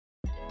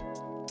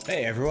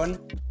Hey everyone,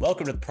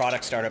 welcome to the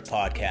Product Startup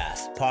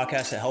Podcast, a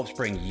podcast that helps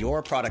bring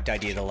your product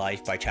idea to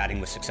life by chatting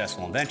with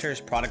successful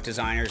inventors, product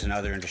designers, and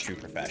other industry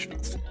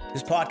professionals.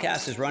 This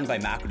podcast is run by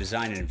Mako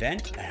Design and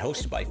Invent and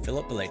hosted by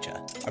Philip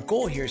Belecha. Our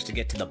goal here is to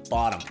get to the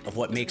bottom of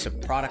what makes a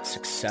product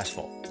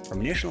successful.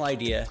 From initial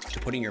idea to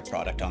putting your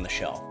product on the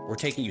shelf, we're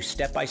taking you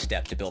step by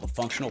step to build a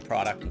functional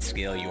product and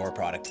scale your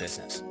product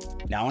business.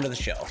 Now onto the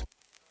show.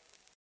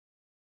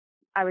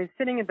 I was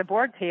sitting at the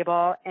board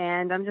table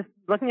and I'm just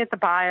looking at the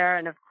buyer.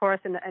 And of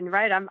course, I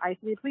used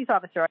to be a police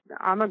officer.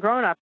 I'm a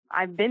grown up.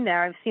 I've been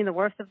there. I've seen the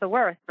worst of the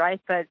worst, right?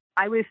 But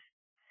I was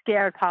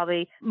scared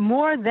probably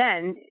more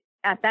then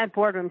at that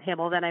boardroom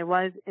table than I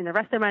was in the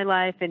rest of my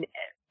life. And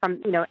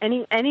from,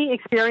 any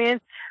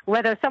experience,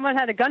 whether someone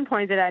had a gun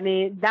pointed at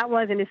me, that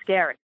wasn't as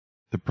scary.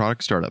 The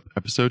Product Startup,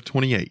 episode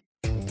 28.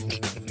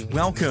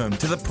 Welcome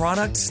to the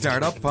Product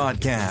Startup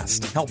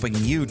Podcast, helping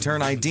you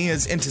turn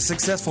ideas into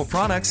successful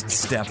products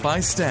step by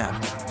step.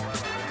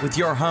 With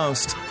your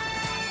host,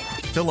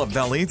 Philip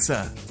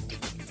Belecha.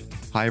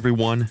 Hi,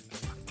 everyone.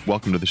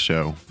 Welcome to the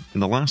show. In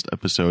the last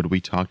episode, we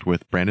talked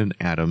with Brandon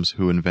Adams,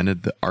 who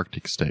invented the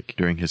Arctic Stick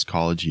during his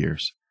college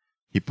years.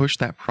 He pushed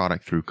that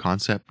product through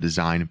concept,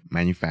 design,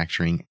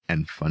 manufacturing,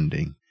 and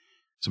funding.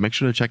 So make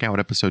sure to check out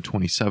episode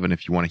 27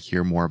 if you want to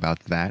hear more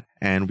about that.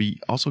 And we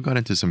also got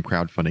into some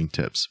crowdfunding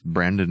tips.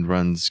 Brandon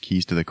runs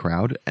Keys to the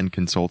Crowd and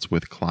consults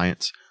with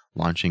clients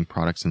launching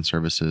products and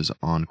services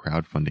on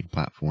crowdfunding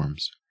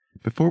platforms.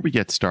 Before we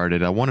get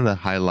started, I wanted to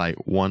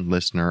highlight one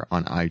listener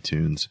on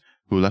iTunes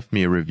who left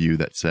me a review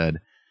that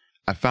said,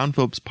 "I found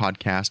Philip's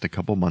podcast a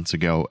couple months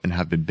ago and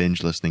have been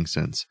binge listening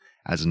since.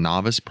 As a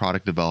novice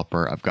product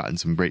developer, I've gotten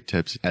some great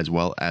tips as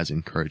well as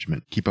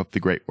encouragement. Keep up the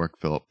great work,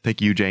 Philip."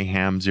 Thank you,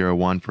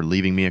 JHam01, for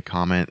leaving me a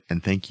comment,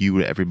 and thank you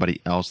to everybody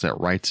else that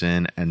writes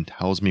in and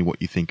tells me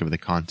what you think of the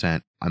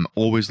content. I'm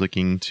always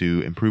looking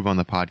to improve on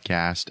the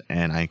podcast,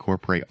 and I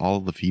incorporate all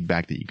of the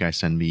feedback that you guys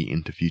send me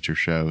into future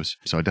shows.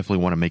 So I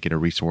definitely want to make it a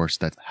resource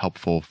that's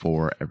helpful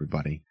for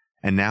everybody.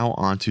 And now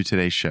on to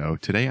today's show.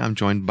 Today I'm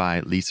joined by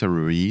Lisa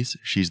Ruiz.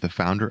 She's the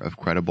founder of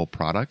Credible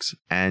Products,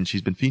 and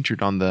she's been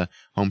featured on the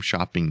Home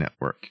Shopping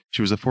Network.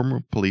 She was a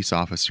former police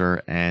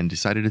officer and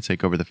decided to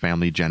take over the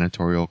family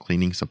janitorial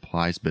cleaning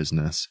supplies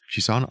business.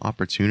 She saw an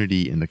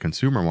opportunity in the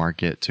consumer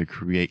market to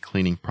create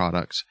cleaning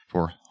products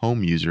for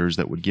home users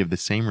that would give the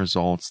same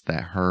results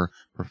that her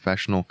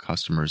professional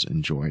customers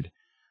enjoyed.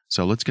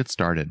 So let's get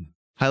started.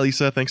 Hi,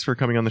 Lisa. Thanks for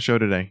coming on the show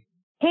today.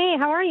 Hey,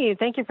 how are you?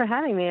 Thank you for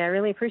having me. I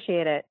really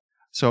appreciate it.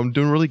 So I'm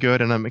doing really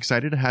good, and I'm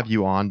excited to have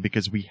you on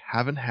because we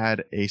haven't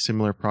had a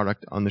similar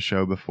product on the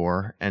show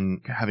before,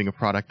 and having a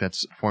product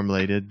that's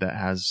formulated that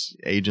has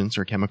agents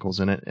or chemicals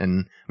in it,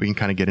 and we can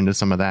kind of get into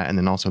some of that, and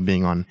then also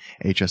being on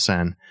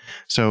HSN.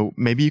 So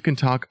maybe you can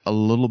talk a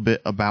little bit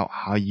about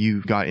how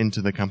you got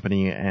into the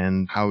company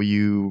and how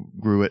you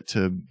grew it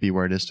to be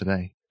where it is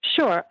today.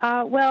 Sure.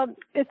 Well,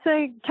 it's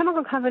a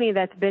chemical company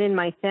that's been in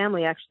my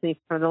family actually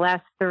for the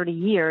last 30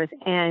 years,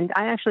 and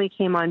I actually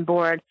came on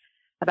board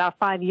about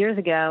 5 years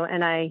ago,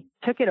 and I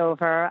took it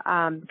over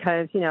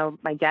because,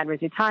 my dad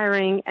was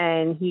retiring,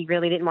 and he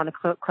really didn't want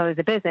to close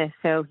the business,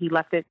 so he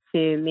left it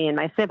to me and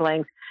my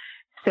siblings.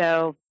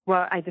 So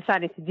what I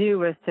decided to do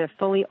was to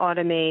fully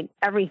automate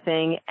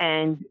everything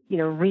and,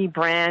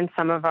 rebrand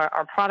some of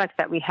our products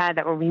that we had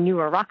that we knew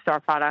were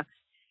Rockstar products.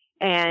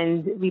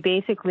 And we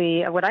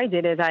basically, what I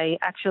did is I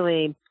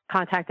actually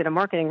contacted a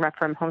marketing rep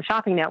from Home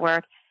Shopping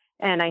Network,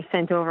 and I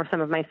sent over some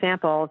of my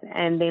samples,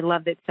 and they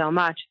loved it so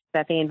much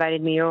that they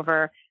invited me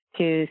over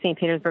to St.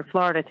 Petersburg,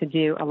 Florida to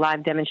do a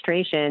live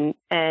demonstration.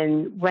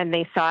 And when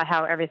they saw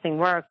how everything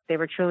worked, they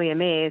were truly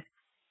amazed,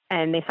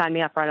 and they signed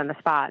me up right on the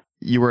spot.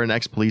 You were an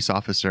ex-police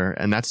officer,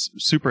 and that's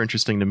super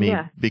interesting to me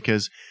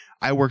because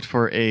I worked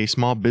for a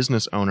small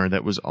business owner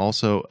that was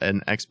also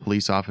an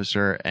ex-police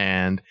officer,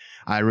 and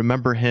I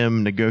remember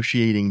him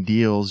negotiating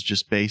deals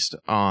just based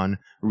on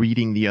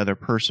reading the other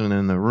person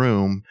in the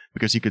room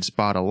because he could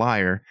spot a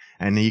liar,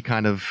 and he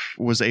kind of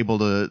was able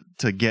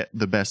to get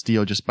the best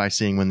deal just by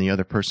seeing when the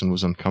other person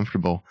was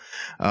uncomfortable.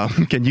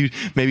 Can you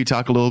maybe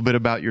talk a little bit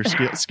about your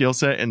skill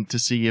set and to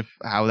see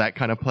how that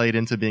kind of played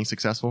into being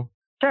successful?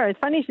 Sure. It's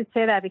funny you should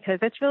say that because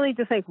it's really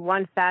just like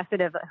one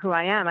facet of who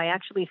I am. I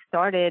actually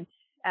started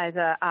as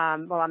I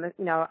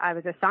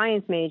was a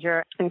science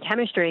major in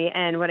chemistry.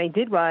 And what I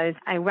did was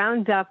I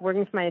wound up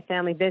working for my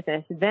family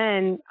business.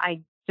 Then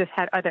I just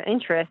had other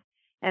interests,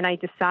 and I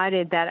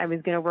decided that I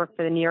was going to work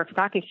for the New York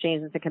Stock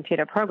Exchange as a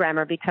computer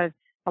programmer because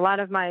a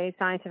lot of my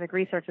scientific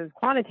research was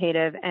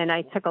quantitative, and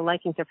I took a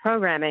liking to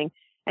programming.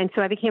 And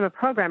so I became a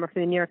programmer for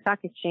the New York Stock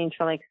Exchange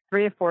for like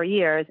 3 or 4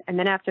 years. And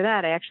then after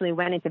that, I actually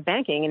went into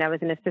banking, and I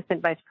was an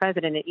assistant vice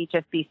president at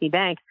HSBC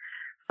Bank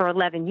for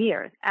 11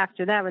 years.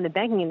 After that, when the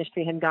banking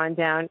industry had gone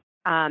down,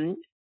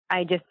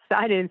 I just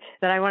decided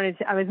that I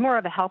was more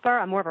of a helper.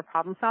 I'm more of a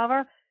problem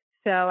solver.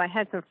 So I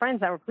had some friends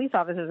that were police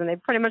officers, and they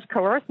pretty much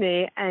coerced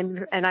me.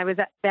 And I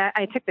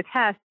took the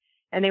test,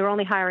 and they were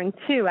only hiring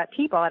 2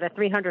 people out of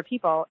 300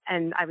 people,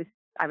 and I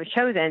was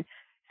chosen.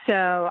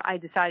 So I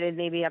decided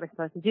maybe I was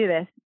supposed to do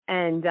this,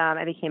 and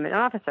I became an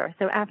officer.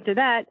 So after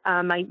that,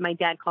 my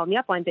dad called me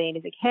up one day and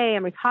he's like, "Hey,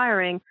 I'm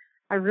retiring.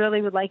 I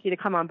really would like you to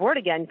come on board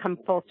again, come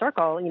full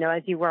circle,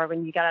 as you were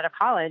when you got out of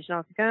college." And I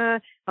was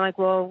like, I'm like,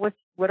 "Well,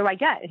 what do I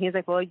get?" And he's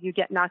like, "Well, you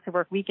get not to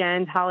work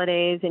weekends,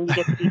 holidays, and you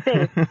get to be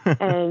safe,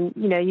 and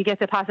you get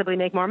to possibly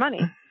make more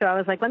money." So I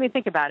was like, "Let me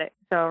think about it."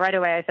 So right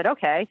away I said,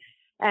 "Okay."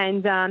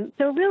 And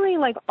so really,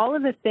 like all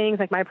of the things,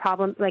 like my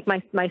problem, like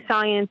my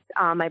science,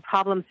 my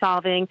problem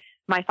solving,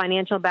 my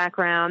financial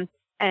background,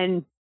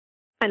 and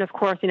of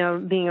course,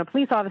 being a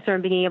police officer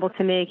and being able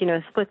to make,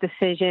 split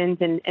decisions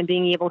and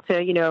being able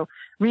to,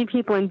 read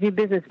people and do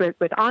business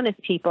with honest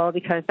people,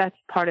 because that's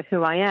part of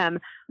who I am,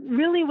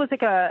 really was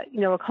like a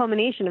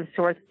culmination of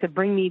sorts to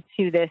bring me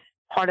to this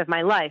part of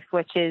my life,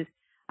 which is,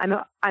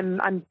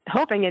 I'm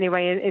hoping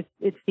anyway,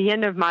 it's the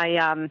end of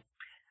my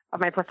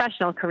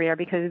professional career,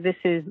 because this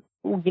is,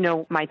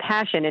 my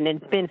passion, and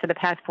it's been for the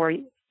past for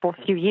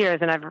few years,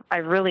 and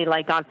I've really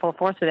gone full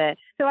force with it.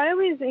 So I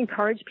always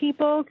encourage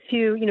people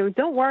to,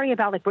 don't worry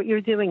about what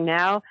you're doing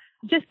now.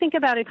 Just think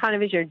about it kind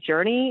of as your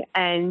journey,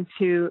 and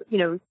to,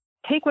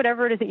 take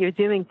whatever it is that you're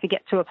doing to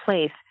get to a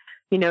place,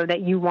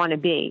 that you want to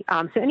be.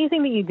 So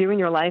anything that you do in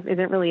your life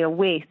isn't really a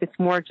waste. It's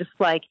more just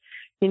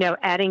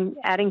adding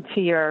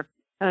to your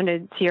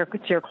to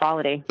your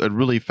quality. A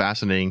really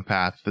fascinating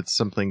path. That's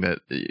something that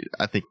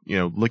I think,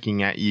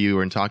 looking at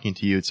you and talking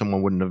to you,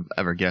 someone wouldn't have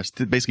ever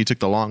guessed. It basically took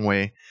the long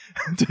way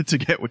to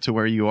get to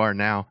where you are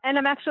now. And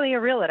I'm actually a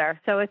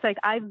realtor. So it's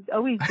I'm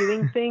always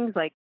doing things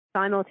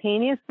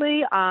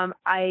simultaneously.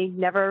 I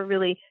never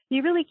really,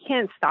 you really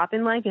can't stop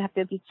in life. You have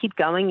to keep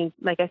going. And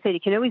like I said, you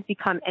can always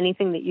become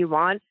anything that you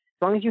want,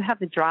 as long as you have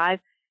the drive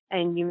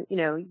and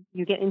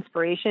you get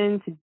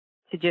inspiration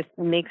to just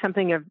make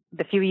something of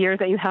the few years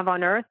that you have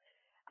on earth.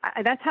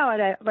 That's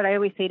what I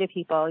always say to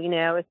people.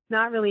 It's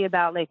not really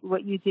about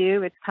what you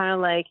do. It's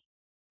kind of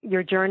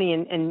your journey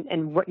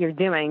and what you're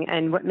doing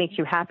and what makes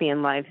you happy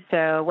in life.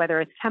 So whether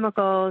it's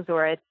chemicals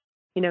or it's,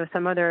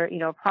 some other,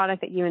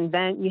 product that you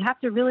invent, you have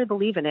to really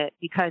believe in it,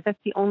 because that's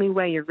the only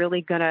way you're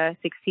really going to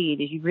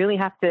succeed, is you really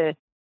have to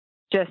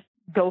just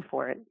go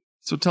for it.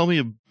 So tell me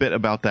a bit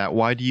about that.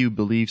 Why do you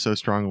believe so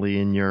strongly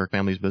in your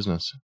family's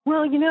business?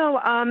 Well, it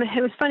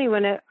was funny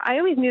I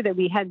always knew that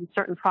we had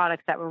certain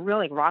products that were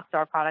really rock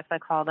star products, I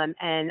call them.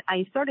 And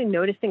I started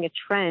noticing a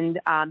trend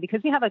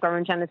because we have our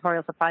own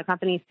janitorial supply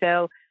company.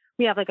 So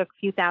we have a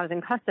few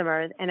thousand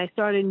customers. And I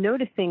started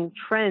noticing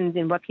trends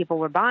in what people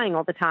were buying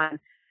all the time.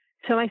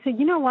 So I said,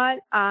 you know what?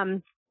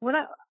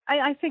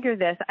 I figured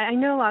this. I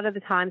know a lot of the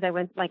times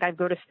I'd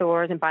go to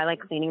stores and buy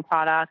cleaning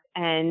products,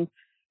 and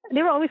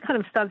they were always kind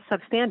of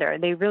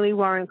substandard. They really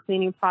weren't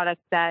cleaning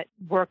products that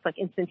worked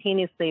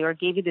instantaneously or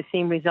gave you the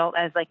same result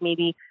as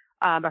maybe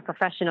a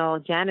professional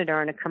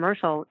janitor in a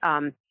commercial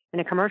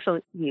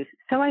use.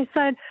 So I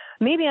said,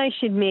 maybe I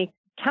should make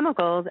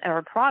chemicals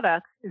or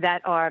products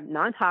that are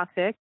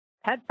non-toxic,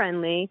 pet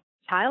friendly,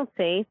 child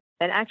safe,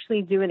 that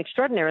actually do an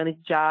extraordinary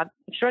job,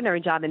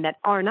 and that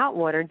are not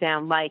watered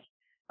down like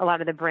a lot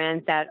of the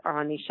brands that are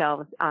on these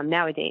shelves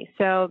nowadays.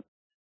 So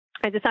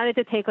I decided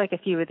to take a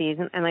few of these,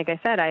 and like I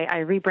said, I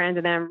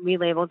rebranded them,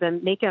 relabeled them,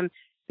 make them,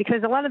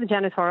 because a lot of the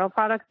janitorial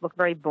products look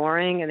very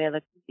boring, and they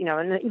look,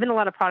 and even a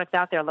lot of products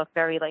out there look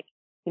very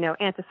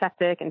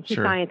antiseptic and too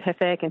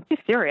scientific and too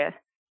serious.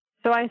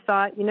 So I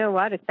thought, you know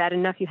what, it's bad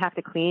enough you have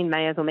to clean,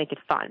 may as well make it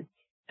fun.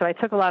 So I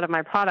took a lot of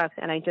my products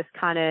and I just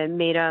kind of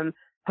made them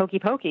hokey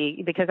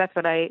pokey, because that's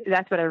what I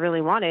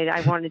really wanted.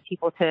 I wanted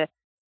people to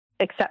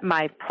accept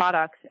my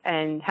products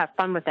and have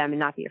fun with them and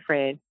not be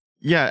afraid.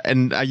 Yeah,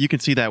 and you can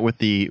see that with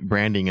the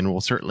branding, and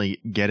we'll certainly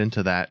get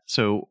into that.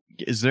 So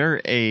is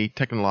there a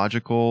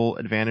technological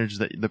advantage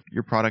that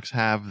your products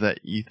have that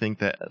you think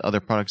that other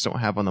products don't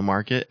have on the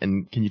market?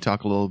 And can you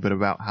talk a little bit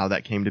about how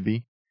that came to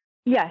be?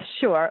 Yeah,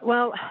 sure.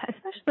 Well,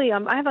 especially,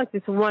 I have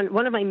this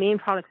one of my main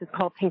products is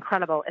called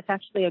Pincredible. It's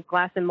actually a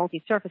glass and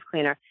multi-surface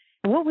cleaner.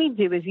 And what we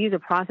do is use a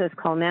process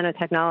called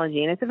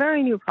nanotechnology, and it's a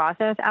very new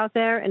process out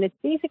there, and it's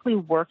basically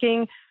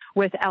working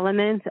with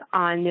elements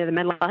on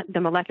the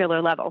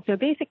molecular level. So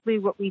basically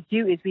what we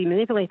do is we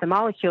manipulate the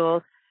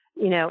molecules,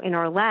 in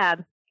our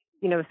lab,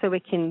 so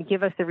it can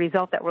give us the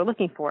result that we're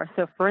looking for.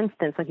 So for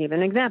instance, I'll give you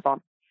an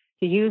example.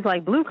 To use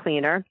blue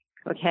cleaner,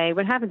 okay,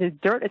 what happens is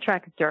dirt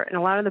attracts dirt, and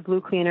a lot of the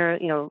blue cleaner,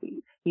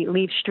 you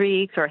leave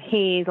streaks or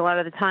haze. A lot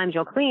of the times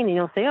you'll clean and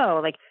you'll say,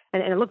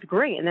 and it looks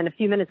great. And then a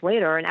few minutes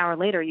later, or an hour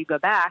later, you go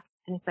back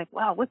and it's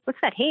wow, what's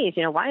that haze?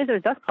 Why is there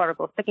dust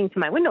particles sticking to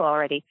my window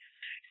already?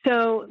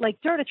 So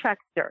dirt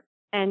attracts dirt.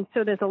 And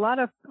so there's a lot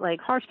of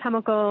harsh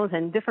chemicals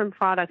and different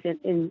products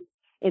in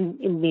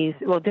these,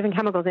 different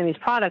chemicals in these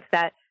products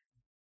that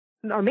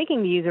are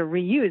making the user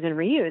reuse and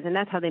reuse. And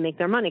that's how they make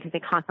their money, because they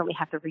constantly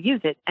have to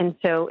reuse it. And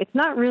so it's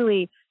not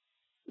really,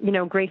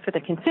 great for the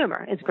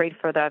consumer. It's great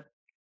for the,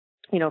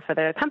 for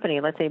the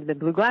company, let's say the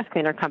blue glass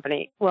cleaner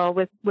company. Well,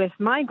 with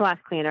my glass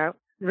cleaner,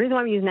 the reason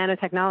why we use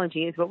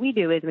nanotechnology is what we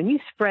do is when you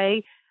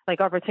spray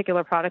our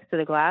particular products to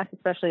the glass,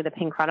 especially the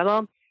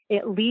Pincredible,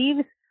 it leaves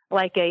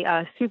like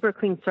a super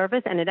clean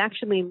surface, and it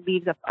actually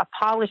leaves a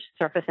polished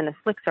surface and a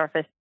slick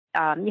surface.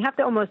 You have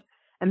to almost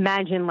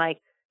imagine like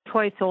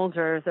toy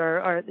soldiers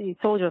or these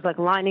soldiers like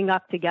lining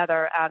up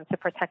together to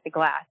protect the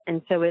glass.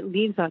 And so it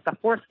leaves like a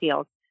force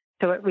field,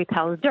 so it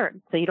repels dirt.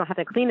 So you don't have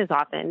to clean as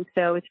often.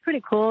 So it's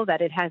pretty cool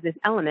that it has this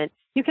element.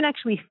 You can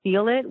actually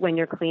feel it when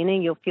you're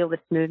cleaning. You'll feel the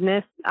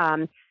smoothness.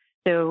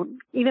 So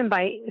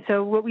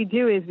what we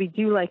do is we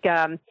do like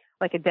a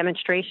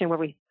demonstration where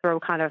we throw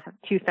kind of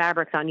two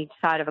fabrics on each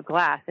side of a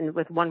glass, and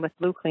with one with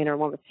blue cleaner,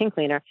 one with pink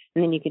cleaner.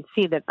 And then you can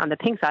see that on the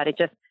pink side,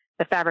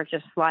 the fabric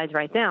just slides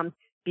right down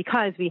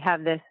because we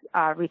have this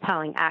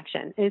repelling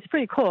action. And it's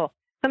pretty cool.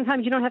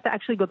 Sometimes you don't have to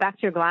actually go back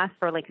to your glass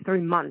for like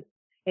 3 months.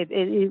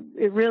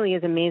 It really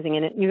is amazing.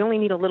 And you only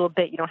need a little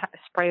bit. You don't have to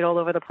spray it all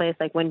over the place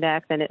like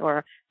Windex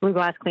or blue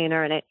glass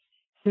cleaner. And it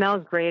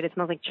smells great. It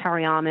smells like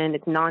cherry almond.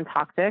 It's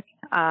non-toxic,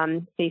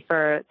 safe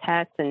for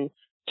pets and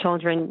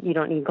children. You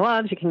don't need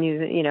gloves. You can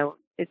use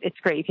it. It's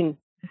great. You can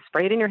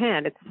spray it in your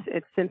hand.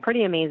 It's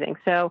pretty amazing.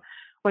 So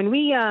when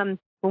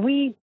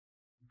we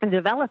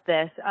developed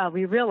this,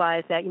 we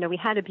realized that we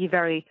had to be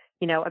very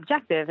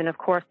objective. And of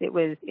course, it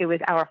was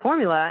our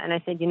formula. And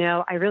I said,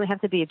 I really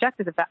have to be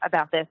objective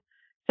about this.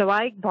 So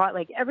I bought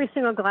like every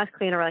single glass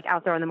cleaner like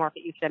out there on the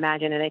market you could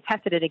imagine, and I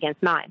tested it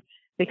against mine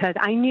because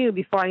I knew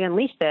before I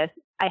unleashed this,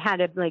 I had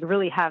to like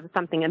really have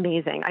something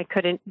amazing. I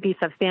couldn't be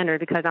substandard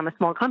because I'm a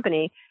small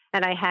company,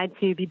 and I had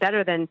to be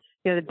better than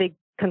the big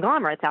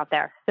conglomerates out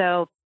there.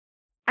 So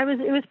it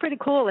was pretty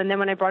cool. And then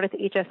when I brought it to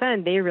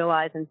HSN, they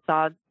realized and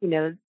saw,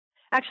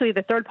 actually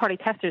the third-party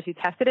testers who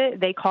tested it,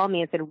 they called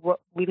me and said,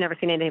 we've never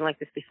seen anything like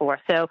this before.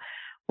 So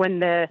when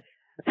the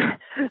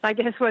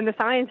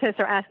scientists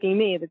are asking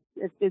me,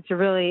 it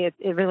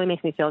really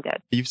makes me feel good.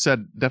 You've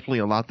said definitely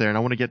a lot there, and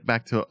I want to get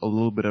back to a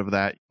little bit of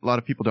that. A lot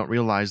of people don't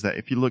realize that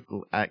if you look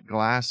at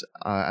glass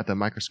at the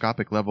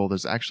microscopic level,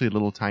 there's actually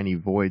little tiny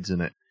voids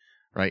in it,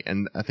 right?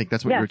 And I think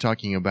that's what you were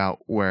talking about,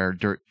 where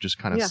dirt just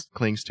kind of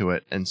clings to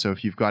it. And so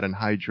if you've got an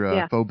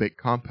hydrophobic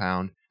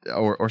compound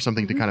or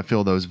something to kind of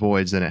fill those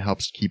voids, then it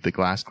helps keep the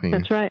glass clean.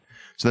 That's right.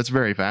 So that's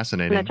very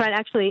fascinating. And that's right.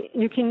 Actually,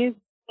 you can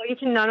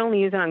not only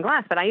use it on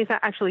glass, but I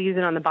actually use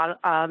it on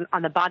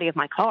the body of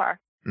my car.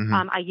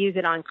 Mm-hmm. I use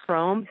it on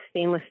chrome,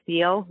 stainless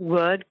steel,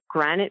 wood,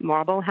 granite,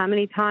 marble. How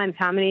many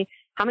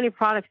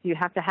products do you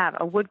have to have?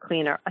 A wood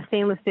cleaner, a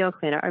stainless steel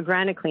cleaner, a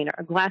granite cleaner,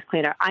 a glass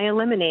cleaner. I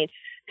eliminate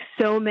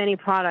so many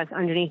products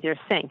underneath your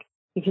sink.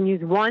 You can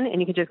use one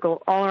and you can just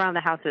go all around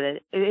the house with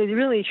it. It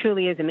really,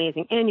 truly is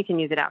amazing. And you can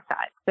use it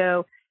outside.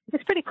 So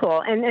it's pretty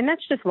cool. And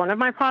that's just one of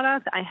my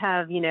products. I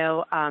have,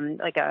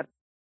 like a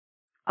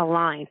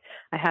line.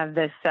 I have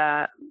this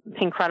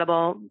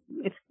Incredible,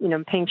 it's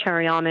pink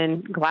cherry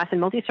almond glass and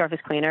multi-surface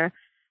cleaner.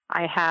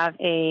 I have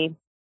a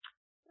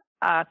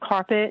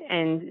carpet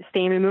and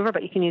stain remover,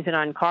 but you can use it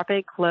on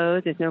carpet,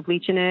 clothes. There's no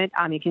bleach in it.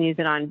 You can use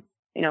it on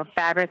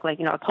fabric like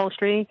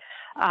upholstery,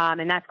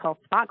 and that's called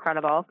Spot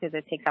Credible because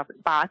it takes out the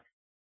spots.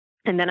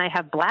 And then I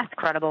have Blast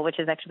Credible, which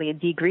is actually a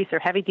degreaser,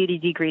 heavy duty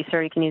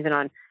degreaser. You can use it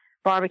on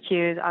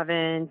barbecues,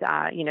 ovens,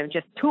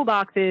 just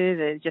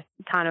toolboxes, just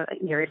kind of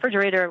your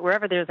refrigerator,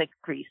 wherever there's like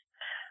grease.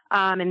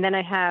 And then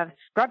I have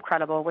Scrub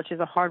Credible, which is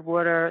a hard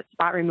water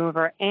spot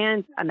remover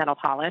and a metal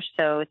polish.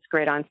 So it's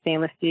great on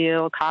stainless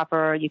steel,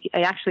 copper.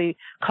 I actually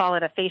call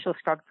it a facial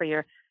scrub for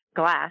your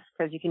glass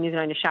because you can use it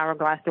on your shower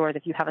glass doors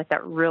if you have like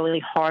that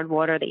really hard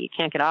water that you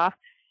can't get off.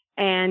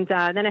 And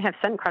then I have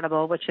Scent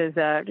Credible, which is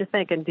just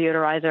like a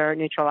deodorizer,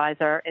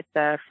 neutralizer. It's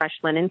a fresh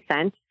linen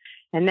scent.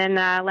 And then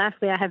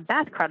lastly, I have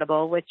Bath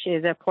Credible, which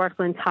is a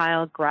porcelain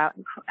tile grout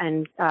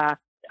and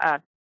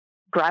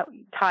grout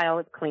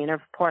tile cleaner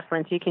for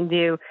porcelain. So you can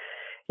do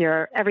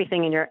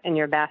everything in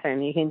your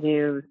bathroom. You can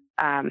do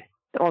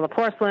all the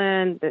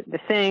porcelain, the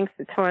sinks,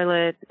 the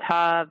toilet, the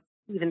tub,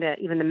 even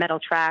the metal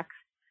tracks,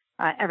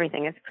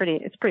 everything. It's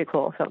pretty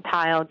cool. So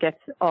tile gets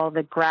all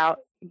the grout,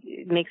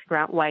 makes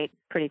grout white.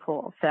 Pretty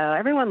cool. So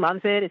everyone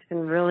loves it. It's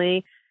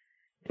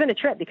been a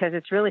trip because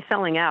it's really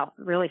selling out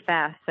really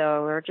fast.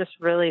 So we're just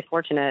really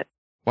fortunate.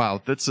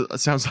 Wow, that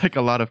sounds like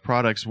a lot of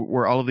products.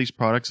 Were all of these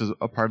products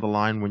a part of the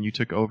line when you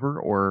took over,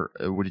 or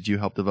did you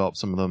help develop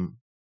some of them?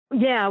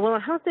 Yeah, well, I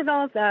helped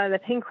develop the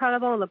Pink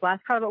Credible and the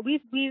Blast Credible.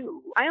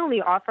 I only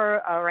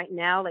offer right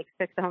now like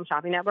 6 the Home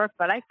Shopping Network,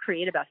 but I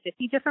create about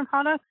 50 different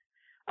products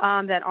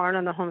that aren't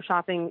on the Home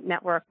Shopping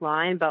Network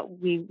line. But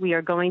we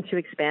are going to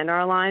expand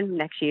our line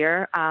next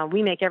year.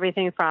 We make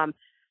everything from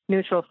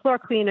neutral floor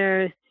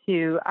cleaners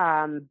to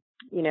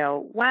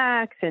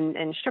wax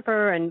and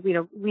stripper, and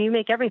we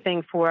make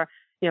everything for.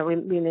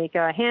 We make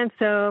hand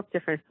soap,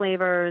 different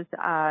flavors,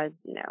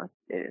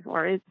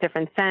 or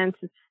different scents.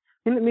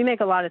 We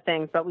make a lot of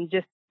things, but we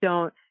just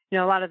don't, a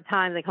lot of the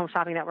times, like Home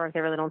Shopping Network, they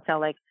really don't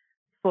sell like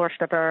floor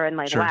stripper and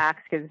like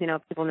wax because,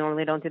 people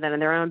normally don't do that on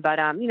their own. But,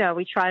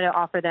 we try to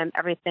offer them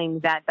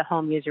everything that the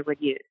home user would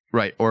use.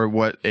 Right. Or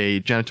what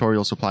a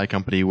janitorial supply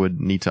company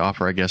would need to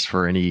offer, I guess,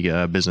 for any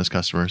business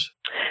customers.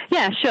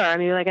 Yeah, sure. I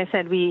mean, like I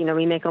said, we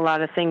make a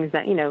lot of things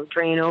that,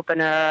 drain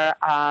opener,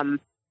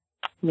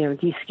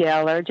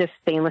 descaler, just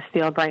stainless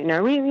steel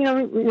brightener.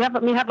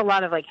 We have a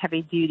lot of like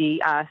heavy duty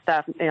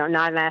stuff,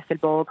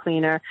 non-acid bowl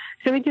cleaner.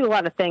 So we do a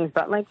lot of things.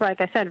 But like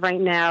I said, right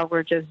now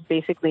we're just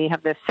basically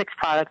have the 6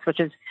 products, which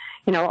is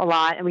a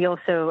lot. And we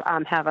also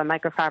have a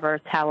microfiber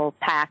towel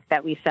pack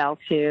that we sell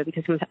too,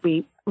 because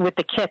with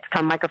the kits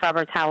come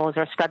microfiber towels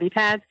or scrubby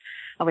pads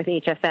with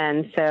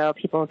HSN. So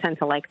people tend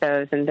to like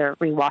those, and they're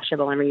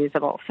rewashable and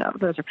reusable. So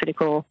those are pretty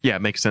cool. Yeah,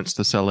 it makes sense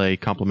to sell a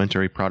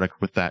complementary product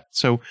with that.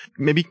 So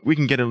maybe we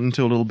can get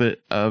into a little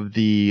bit of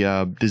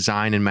the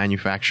design and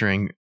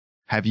manufacturing.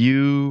 Have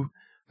you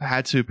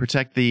had to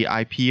protect the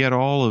IP at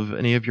all of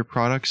any of your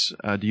products?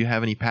 Do you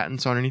have any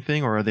patents on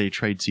anything, or are they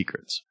trade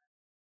secrets?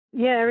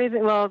 Yeah,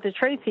 everything. Well, the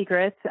trade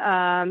secrets, but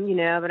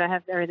I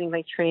have everything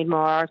like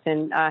trademarks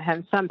and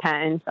have some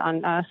patents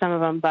on some of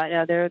them, but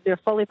they're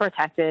fully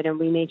protected, and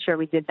we made sure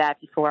we did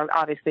that before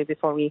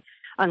we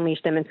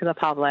unleashed them into the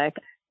public.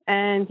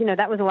 And,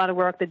 that was a lot of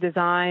work, the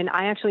design.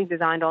 I actually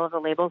designed all of the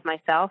labels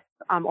myself,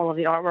 all of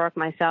the artwork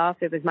myself.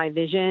 It was my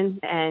vision,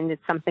 and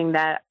it's something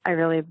that I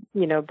really,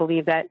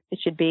 believe that it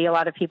should be. A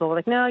lot of people were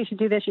like, no, you should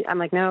do this. I'm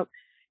like, no.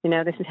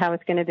 This is how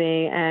it's going to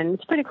be. And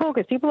it's pretty cool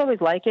because people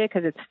always like it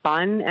because it's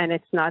fun and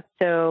it's not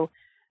so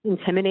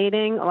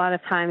intimidating. A lot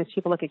of times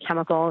people look at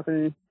chemicals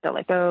and they're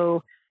like,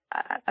 oh,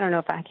 I don't know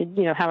if I could,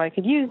 how I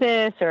could use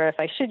this, or if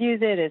I should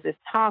use it. Is this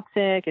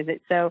toxic? Is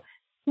it so?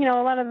 A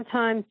lot of the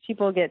times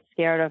people get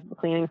scared of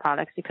cleaning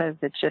products because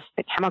it's just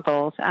the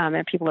chemicals,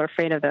 and people are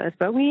afraid of those.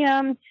 But we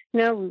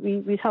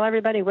tell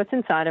everybody what's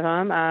inside of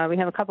them. We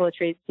have a couple of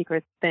trade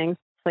secret things.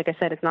 Like I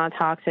said, it's not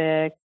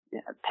toxic,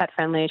 pet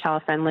friendly,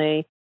 child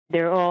friendly.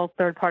 They're all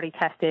third-party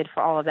tested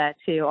for all of that,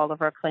 too, all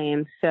of our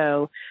claims.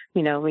 So,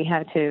 we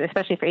have to,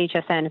 especially for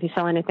HSN, if you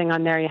sell anything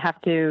on there, you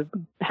have to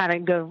have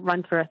it go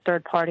run through a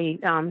third-party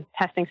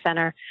testing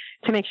center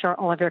to make sure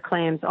all of your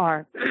claims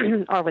are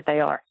what they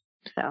are.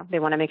 So they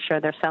want to make sure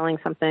they're selling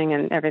something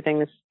and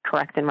everything is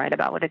correct and right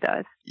about what it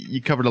does.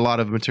 You covered a lot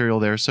of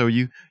material there. So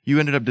you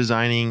ended up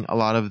designing a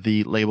lot of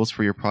the labels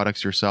for your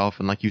products yourself.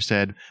 And like you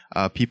said,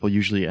 people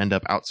usually end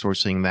up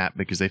outsourcing that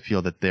because they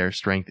feel that their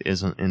strength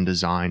isn't in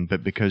design.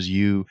 But because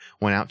you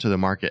went out to the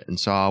market and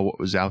saw what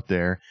was out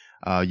there,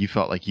 you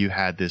felt like you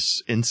had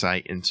this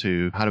insight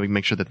into how do we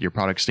make sure that your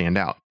products stand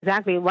out.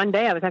 Exactly. One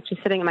day I was actually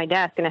sitting at my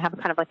desk and I have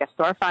kind of like a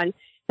storefront.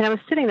 And I was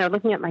sitting there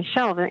looking at my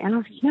shelf and I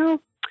was like,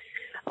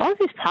 all of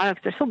these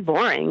products are so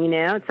boring,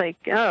 It's like,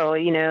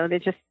 they're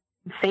just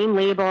same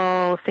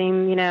label,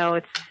 same, I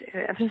was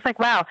just like,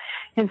 wow.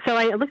 And so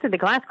I looked at the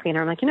glass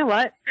cleaner. I'm like, you know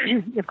what?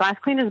 If glass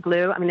cleaner is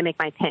blue, I'm going to make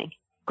mine pink.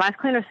 Glass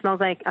cleaner smells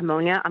like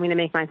ammonia. I'm going to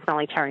make mine smell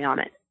like cherry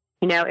almond.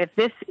 If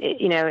this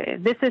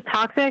is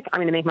toxic, I'm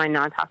going to make mine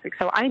non-toxic.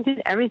 So I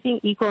did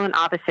everything equal and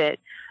opposite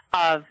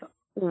of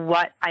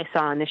what I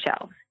saw on the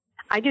shelves.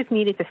 I just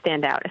needed to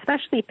stand out,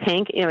 especially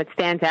pink. It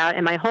stands out,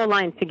 and my whole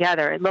line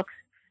together, it looks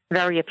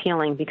very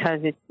appealing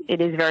because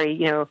it is very,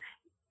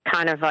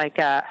 kind of like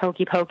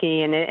hokey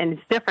pokey and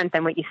it's different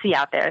than what you see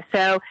out there.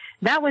 So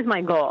that was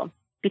my goal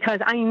because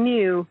I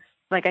knew,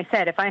 like I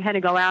said, if I had to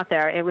go out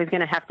there, it was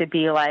going to have to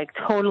be like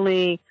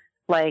totally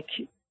like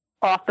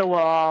off the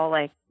wall,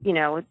 like,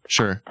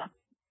 sure.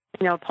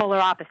 Polar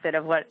opposite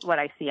of what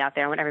I see out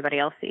there and what everybody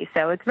else sees.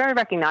 So it's very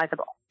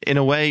recognizable. In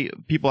a way,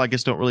 people, I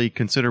guess, don't really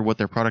consider what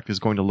their product is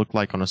going to look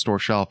like on a store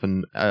shelf.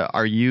 And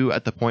are you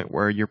at the point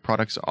where your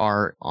products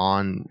are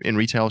in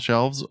retail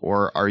shelves,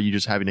 or are you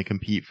just having to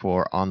compete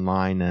for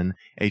online and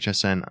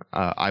HSN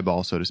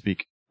eyeball, so to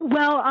speak?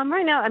 Well,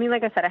 right now,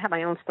 like I said, I have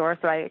my own store,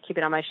 so I keep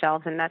it on my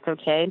shelves, and that's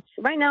okay.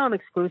 Right now, I'm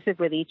exclusive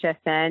with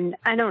HSN.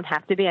 I don't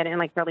have to be. I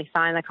didn't really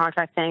sign the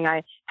contract saying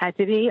I had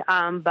to be,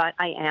 but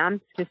I am,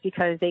 just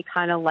because they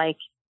kind of like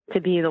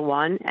to be the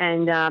one.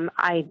 And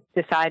I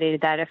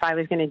decided that if I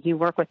was going to do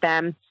work with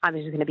them, I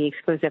was just going to be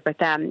exclusive with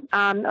them.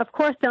 Of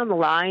course, down the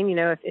line,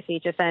 if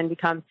HSN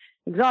becomes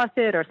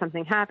exhausted or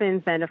something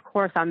happens, then of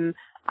course I'm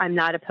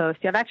not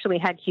opposed to. I've actually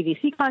had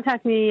QVC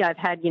contact me. I've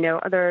had,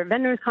 other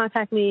vendors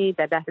contact me,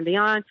 Bed Bath &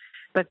 Beyond.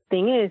 But the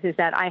thing is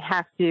that I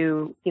have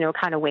to,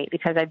 kind of wait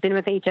because I've been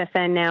with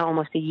HSN now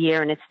almost a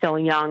year and it's still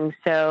young.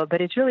 So, but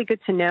it's really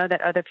good to know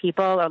that other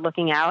people are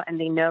looking out and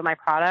they know my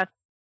product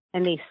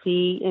and they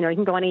see, you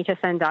can go on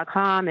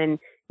hsn.com and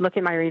look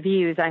at my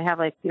reviews. I have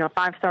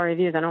 5-star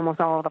reviews on almost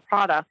all of the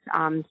products.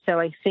 So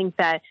I think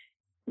that,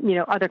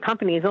 other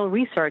companies will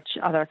research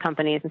other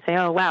companies and say,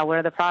 oh, wow, what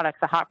are the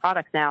hot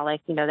products now,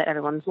 that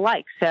everyone's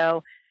like.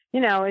 So,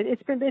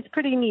 it's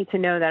pretty neat to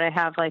know that I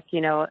have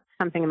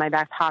something in my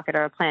back pocket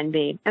or a plan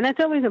B. And that's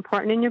always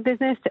important in your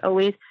business to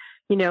always,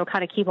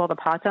 kind of keep all the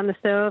pots on the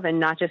stove and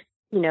not just,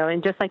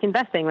 and just like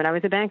investing when I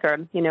was a banker,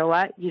 you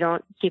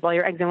don't keep all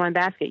your eggs in one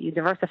basket, you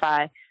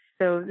diversify.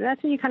 So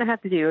that's what you kind of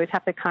have to do is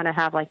have to kind of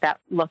have that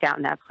lookout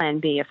and that plan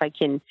B. If I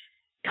can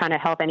kind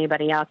of help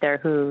anybody out there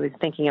who is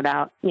thinking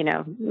about,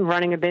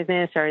 running a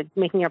business or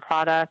making a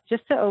product,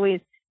 just to always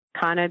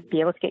kind of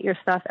be able to get your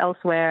stuff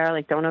elsewhere.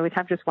 Like, don't always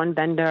have just one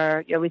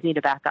vendor. You always need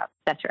a backup.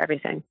 That's your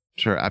everything.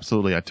 Sure,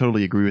 absolutely. I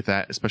totally agree with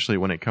that, especially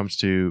when it comes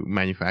to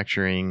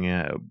manufacturing,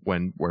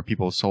 where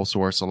people sole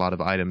source a lot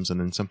of items and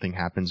then something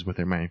happens with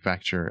their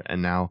manufacturer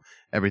and now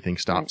everything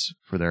stops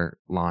for their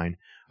line.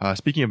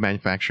 Speaking of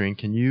manufacturing,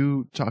 can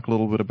you talk a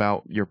little bit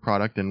about your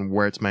product and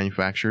where it's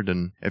manufactured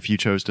and if you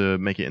chose to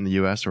make it in the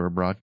U.S. or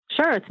abroad?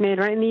 Sure. It's made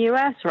right in the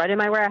U.S., right in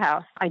my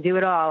warehouse. I do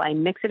it all. I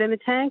mix it in the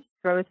tank,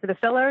 throw it to the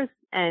fillers,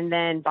 and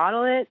then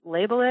bottle it,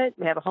 label it.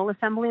 We have a whole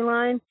assembly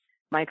line.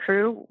 My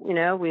crew,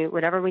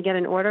 whatever we get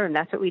an order, and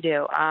that's what we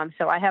do.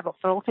 So I have a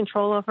full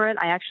control over it.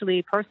 I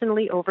actually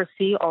personally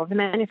oversee all of the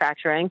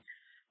manufacturing.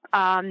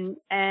 And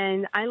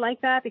I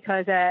like that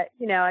because, I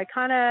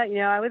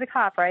was a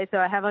cop, right? So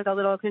I have like a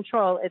little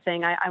control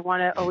thing. I want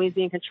to always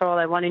be in control.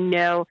 I want to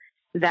know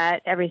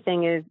that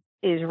everything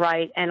is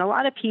right. And a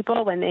lot of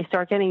people, when they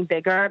start getting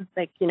bigger,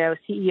 like,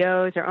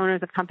 CEOs or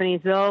owners of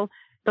companies, they'll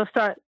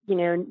start,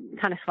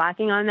 kind of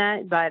slacking on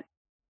that. But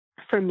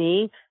for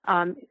me,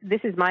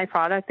 this is my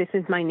product. This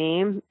is my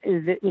name.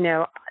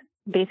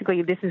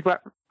 Basically, this is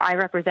what I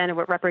represent and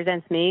what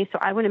represents me. So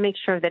I want to make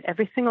sure that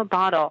every single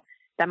bottle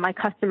that my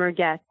customer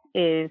gets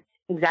is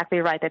exactly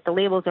right, that the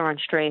labels are on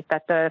straight,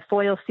 that the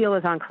foil seal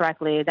is on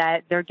correctly,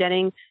 that they're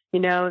getting,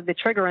 the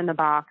trigger in the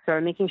box,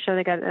 or making sure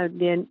they got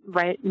the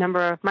right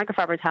number of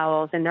microfiber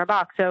towels in their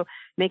box. So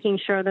making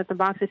sure that the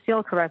box is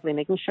sealed correctly,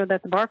 making sure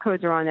that the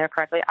barcodes are on there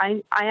correctly.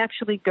 I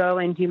actually go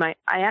and I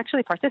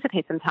actually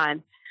participate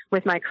sometimes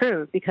with my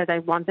crew because I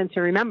want them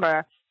to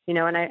remember,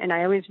 and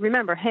I always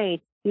remember,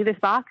 hey, see this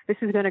box? This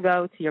is going to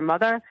go to your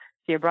mother,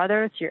 to your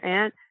brother, to your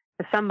aunt,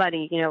 to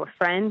somebody, a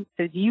friend.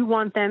 So do you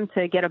want them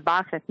to get a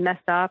box that's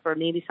messed up or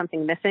maybe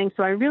something missing?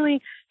 So I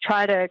really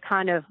try to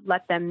kind of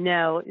let them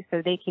know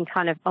so they can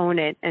kind of own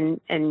it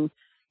and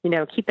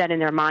keep that in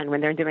their mind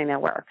when they're doing their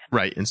work.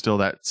 Right. Instill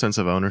that sense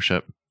of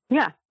ownership.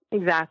 Yeah,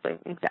 exactly.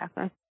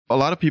 A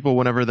lot of people,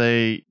 whenever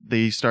they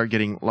start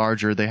getting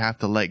larger, they have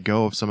to let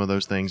go of some of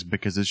those things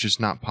because it's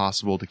just not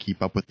possible to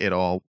keep up with it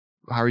all.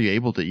 How are you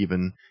able to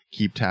even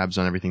keep tabs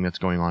on everything that's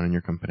going on in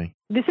your company?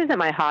 This isn't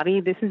my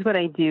hobby. This is what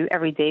I do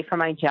every day for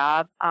my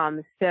job.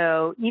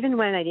 So even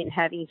when I didn't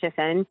have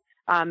HSN,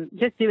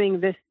 just doing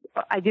this,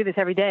 I do this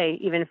every day,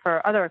 even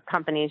for other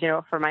companies,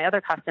 for my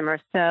other customers.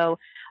 So,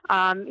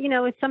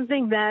 it's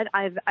something that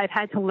I've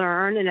had to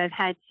learn, and I've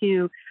had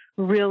to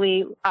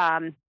really,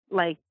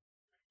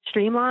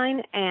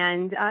 streamline.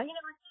 And,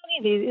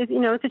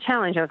 it's a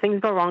challenge.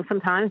 Things go wrong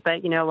sometimes,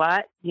 but you know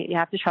what? You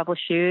have to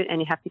troubleshoot and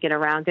you have to get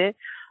around it.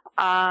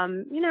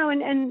 And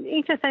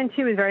HSN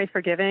too is very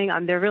forgiving.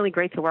 They're really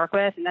great to work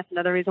with. And that's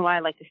another reason why I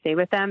like to stay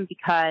with them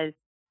because,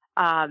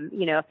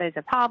 if there's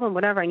a problem,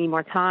 whatever, I need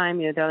more time,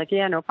 they're like,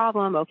 yeah, no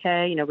problem.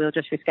 Okay. We'll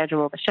just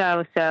reschedule the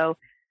show. So,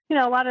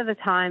 a lot of the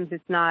times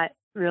it's not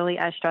really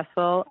as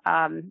stressful.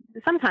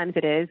 Sometimes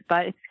it is,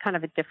 but it's kind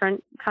of a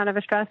different kind of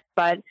a stress.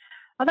 But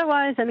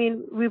otherwise,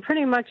 we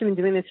pretty much have been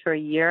doing this for a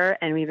year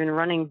and we've been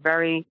running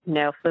very,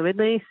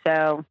 fluidly.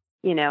 So,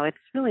 it's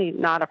really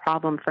not a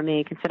problem for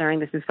me considering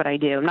this is what I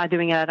do. I'm not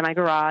doing it out of my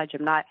garage.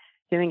 I'm not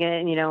doing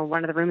it in,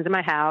 one of the rooms in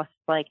my house.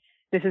 Like,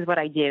 this is what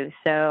I do.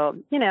 So,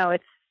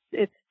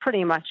 it's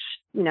pretty much,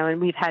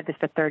 and we've had this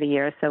for 30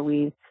 years. So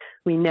we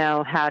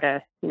know how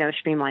to,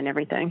 streamline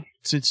everything.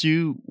 Since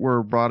you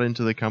were brought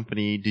into the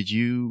company, did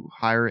you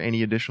hire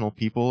any additional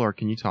people, or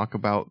can you talk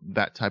about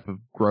that type of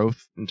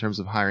growth in terms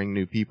of hiring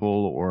new people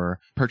or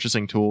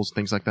purchasing tools,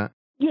 things like that?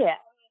 Yeah,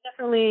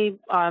 definitely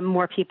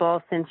more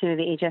people since,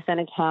 the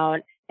HSN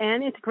account.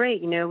 And it's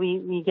great.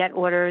 We get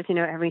orders,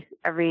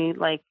 every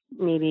like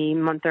maybe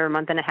month or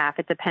month and a half.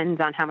 It depends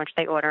on how much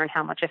they order and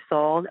how much is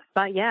sold.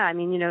 But yeah,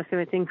 so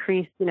it's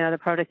increased, the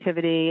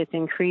productivity. It's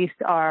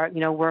increased our,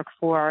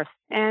 workforce.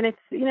 And it's,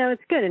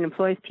 it's good. It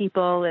employs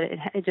people.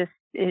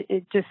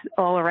 It just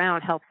all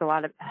around helps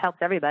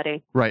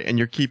everybody. Right. And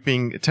you're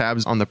keeping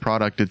tabs on the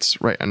product.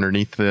 It's right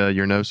underneath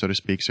your nose, so to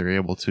speak. So you're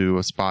able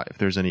to spot if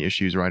there's any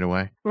issues right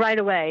away. Right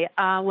away.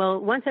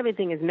 Well, once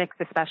everything is mixed,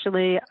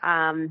 especially,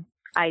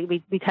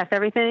 we test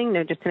everything,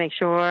 just to make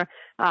sure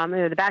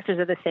the batches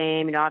are the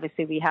same.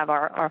 Obviously we have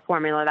our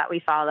formula that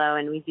we follow,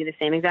 and we do the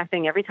same exact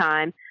thing every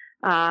time.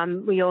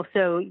 We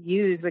also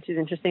use, which is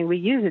interesting, we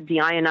use a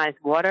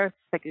deionized water,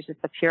 it's just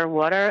a pure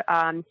water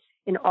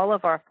in all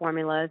of our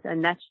formulas,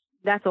 and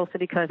that's also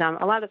because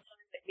a lot of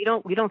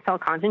times we don't sell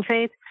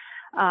concentrates.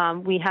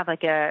 We have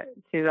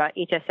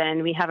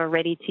HSN, we have a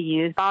ready to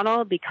use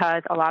bottle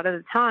because a lot of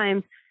the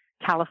times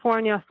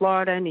California,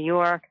 Florida, New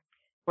York,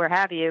 where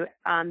have you,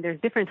 there's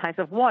different types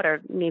of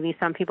water. Maybe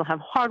some people have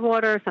hard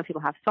water, some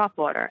people have soft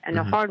water. And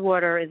the hard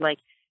water is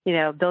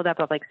buildup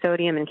of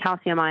sodium and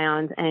calcium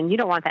ions. And you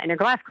don't want that in your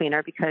glass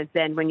cleaner because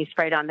then when you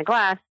spray it on the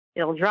glass,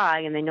 it'll dry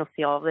and then you'll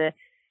see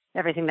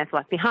everything that's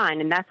left behind.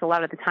 And that's a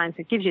lot of the times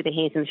it gives you the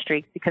haze and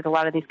streaks because a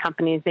lot of these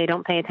companies, they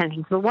don't pay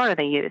attention to the water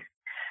they use.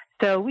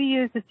 So we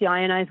use this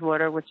deionized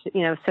water, which,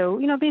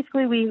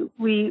 basically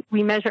we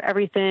measure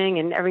everything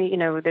and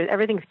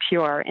everything's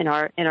pure in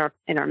our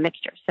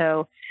mixture.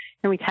 So,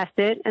 and we test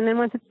it, and then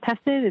once it's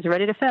tested, it's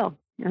ready to fill.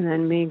 And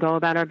then we go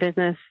about our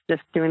business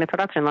just doing the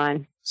production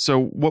line.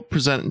 So what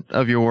 %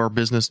 of your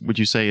business would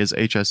you say is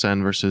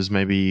HSN versus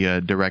maybe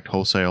direct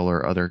wholesale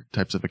or other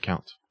types of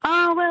accounts?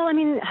 Well, I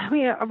mean,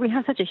 we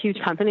have such a huge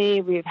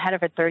company. We've had it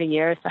for 30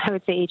 years. So I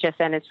would say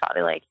HSN is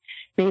probably like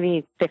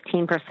maybe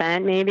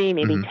 15%, maybe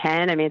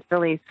 10. I mean, it's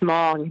really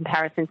small in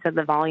comparison to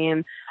the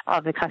volume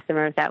of the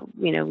customers that,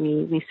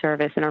 we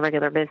service in our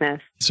regular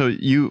business. So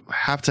you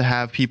have to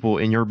have people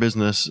in your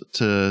business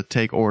to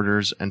take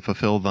orders and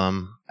fulfill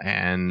them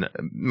and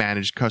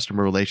manage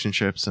customer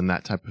relationships and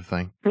that type of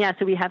thing. Yeah.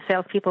 So we have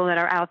salespeople that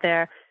are out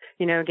there,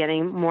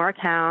 getting more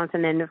accounts.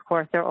 And then, of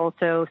course, they're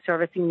also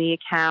servicing the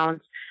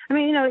accounts. I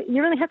mean,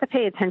 you really have to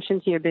pay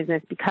attention to your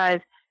business because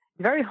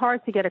it's very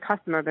hard to get a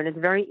customer, but it's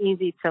very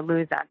easy to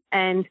lose them.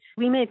 And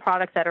we made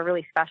products that are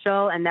really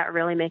special and that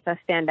really make us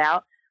stand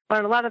out.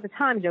 But a lot of the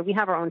times, we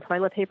have our own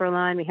toilet paper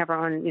line. We have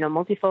our own,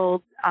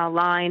 multifold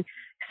line.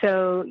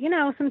 So,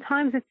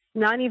 sometimes it's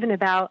not even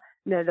about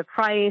the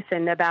price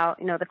and about,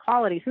 the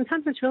quality.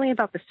 Sometimes it's really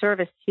about the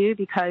service too,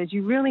 because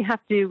you really have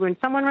to, when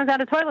someone runs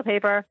out of toilet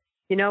paper,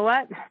 you know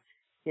what?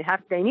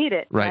 They need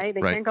it, right?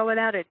 They can't go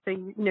without it. So,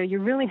 you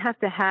really have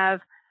to have,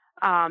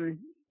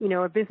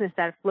 a business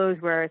that flows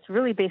where it's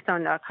really based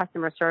on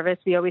customer service.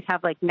 We always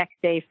have like next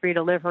day free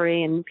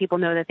delivery and people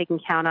know that they can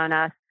count on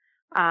us.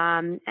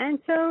 And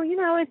so,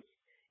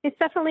 it's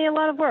definitely a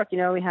lot of work.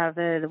 We have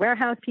the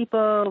warehouse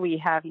people, we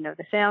have,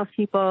 the sales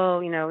people,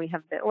 we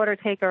have the order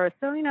takers.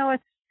 So,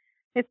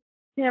 it's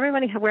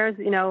everybody wears,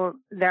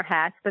 their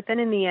hats, but then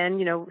in the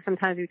end,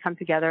 sometimes we come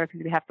together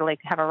because we have to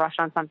have a rush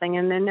on something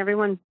and then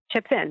everyone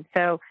chips in.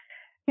 So,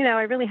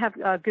 I really have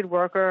good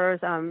workers,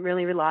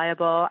 really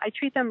reliable. I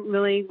treat them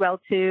really well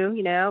too.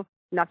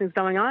 Nothing's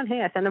going on.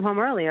 Hey, I send them home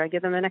early or I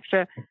give them an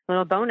extra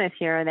little bonus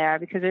here and there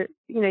because,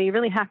 you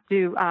really have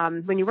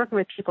to, when you're working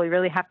with people, you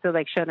really have to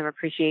show them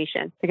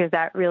appreciation because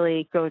that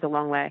really goes a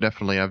long way.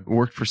 Definitely. I've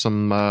worked for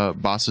some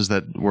bosses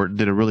that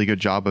did a really good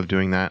job of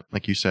doing that.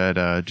 Like you said,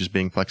 just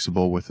being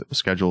flexible with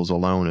schedules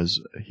alone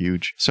is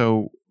huge.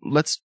 So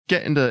let's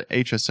get into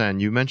HSN.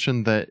 You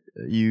mentioned that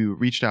you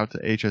reached out to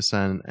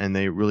HSN and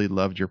they really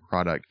loved your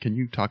product. Can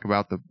you talk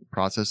about the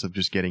process of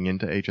just getting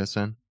into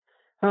HSN?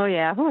 Oh,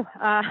 yeah.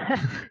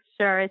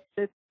 Sure.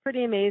 It's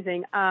pretty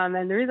amazing.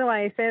 And the reason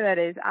why I say that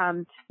is,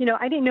 I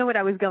didn't know what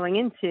I was going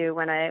into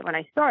when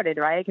I started,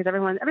 right? Because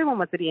everyone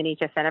wants to be in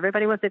HSN.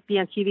 Everybody wants to be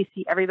on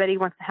QVC. Everybody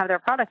wants to have their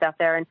product out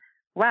there. And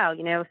wow,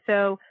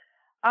 so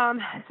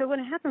what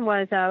happened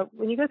was,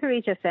 when you go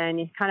through HSN,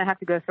 you kind of have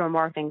to go through a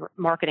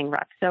marketing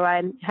rep. So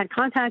I had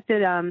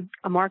contacted,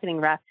 a marketing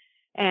rep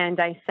and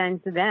I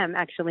sent them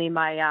actually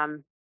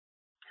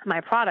my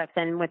products.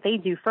 And what they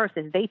do first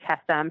is they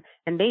test them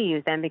and they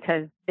use them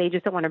because they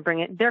just don't want to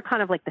bring it. They're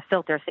kind of like the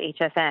filters to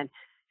HSN.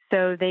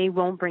 So they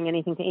won't bring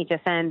anything to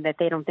HSN that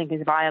they don't think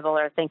is viable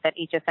or think that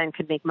HSN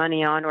could make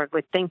money on or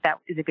would think that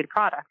is a good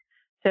product.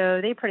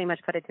 So they pretty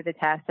much put it to the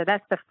test. So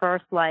that's the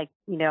first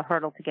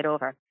hurdle to get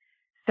over.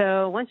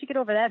 So once you get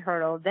over that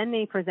hurdle, then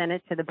they present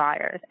it to the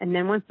buyers. And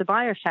then once the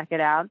buyers check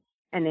it out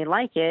and they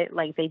like it,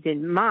 like they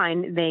did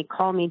mine, they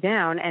call me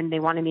down and they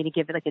wanted me to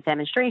give it a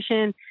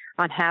demonstration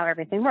on how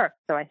everything works.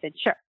 So I said,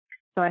 sure.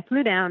 So I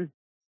flew down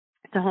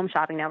to Home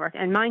Shopping Network.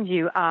 And mind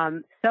you,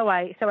 so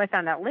I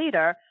found out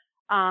later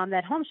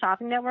that Home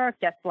Shopping Network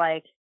gets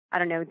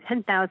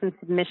 10,000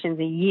 submissions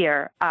a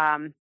year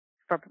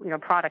for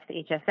products to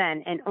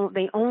HSN, and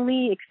they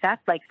only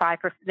accept 5%.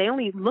 They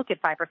only look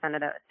at 5%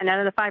 of those, and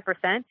out of the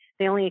 5%,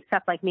 they only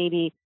accept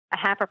maybe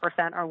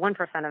 0.5% or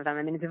 1% of them.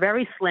 I mean, it's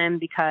very slim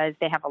because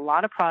they have a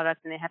lot of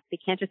products, and they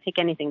can't just take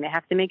anything. They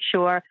have to make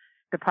sure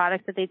the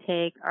products that they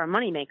take are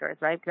money makers,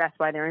 right? Because that's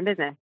why they're in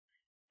business.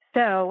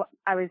 So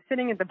I was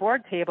sitting at the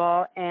board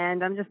table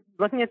and I'm just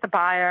looking at the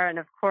buyer. And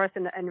of course, I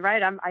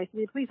used to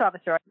be a police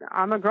officer.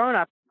 I'm a grown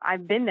up.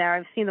 I've been there.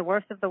 I've seen the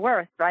worst of the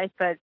worst, right?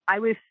 But I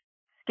was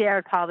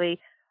scared probably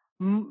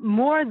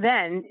more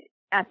then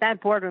at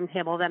that boardroom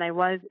table than I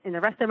was in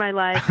the rest of my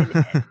life.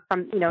 And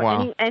from,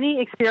 wow.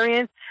 any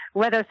experience,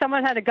 whether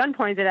someone had a gun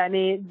pointed at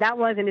me, that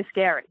wasn't as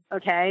scary.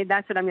 Okay.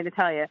 That's what I'm going to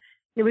tell you.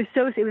 It was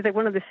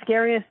one of the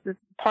scariest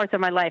parts of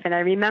my life. And I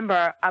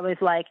remember I was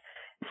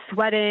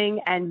sweating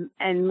and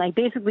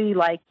basically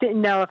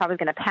didn't know if I was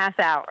going to pass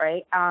out.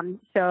 Right.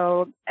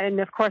 And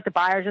of course the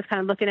buyer's just kind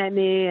of looking at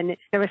me and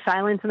there was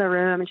silence in the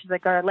room and she's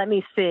like, all right, let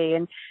me see.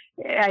 And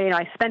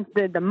I spent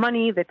the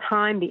money, the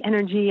time, the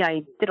energy.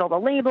 I did all the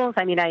labels.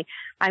 I mean,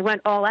 I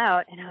went all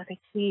out and I was like,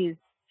 please.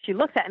 She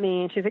looks at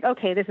me and she's like,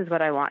 okay, this is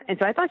what I want. And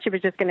so I thought she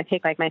was just going to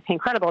take my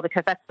Pink Credible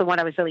because that's the one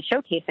I was really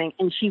showcasing.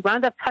 And she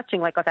wound up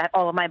touching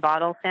all of my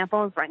bottle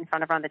samples right in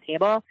front of her on the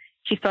table.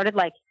 She started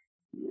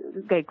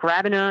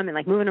grabbing them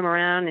and moving them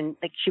around. And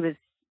she was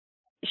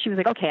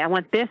like, okay, I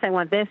want this.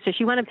 So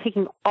she wound up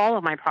taking all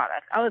of my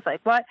products. I was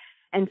like, what?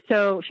 And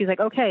so she's like,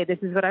 okay, this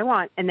is what I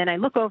want. And then I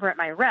look over at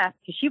my rep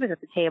because she was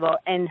at the table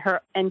and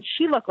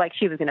she looked like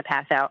she was going to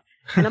pass out.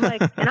 And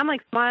I'm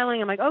like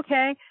smiling. I'm like,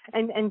 okay.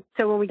 And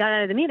so when we got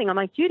out of the meeting, I'm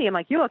like, Judy,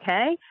 you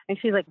okay? And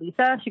she's like,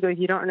 Lisa, she goes,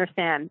 you don't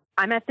understand.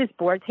 I'm at this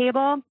board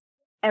table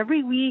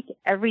every week,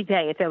 every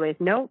day. It's always,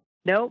 nope,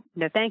 nope,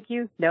 no thank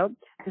you, nope.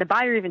 And the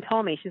buyer even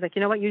told me, she's like,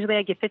 you know what, usually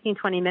I give 15,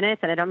 20 minutes,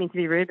 and I don't mean to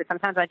be rude, but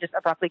sometimes I just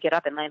abruptly get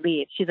up and I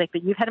leave. She's like,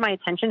 but you've had my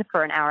attention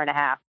for an hour and a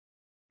half.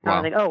 And I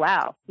was like, oh,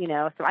 wow.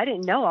 So I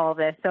didn't know all of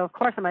this. So of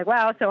course I'm like,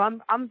 wow. So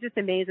I'm just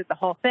amazed at the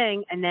whole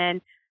thing. And then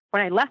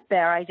when I left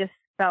there, I just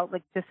felt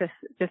like just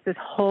this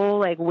whole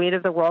like weight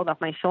of the world off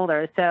my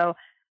shoulders. So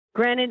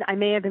granted, I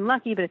may have been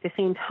lucky, but at the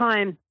same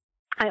time,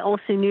 I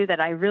also knew that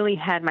I really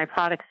had my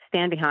products to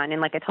stand behind.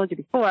 And like I told you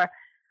before,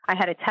 I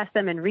had to test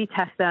them and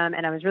retest them.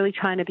 And I was really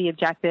trying to be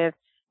objective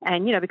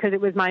and, because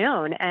it was my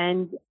own.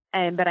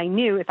 But I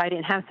knew if I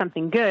didn't have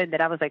something good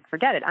that I was like,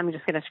 forget it. I'm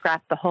just going to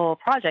scrap the whole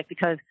project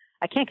because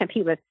I can't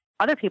compete with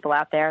other people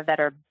out there that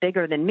are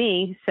bigger than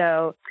me.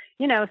 So,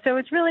 so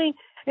it's really,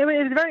 it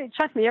was very,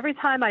 trust me, every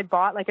time I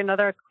bought like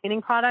another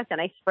cleaning product and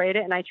I sprayed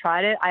it and I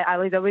tried it, I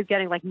was always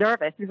getting like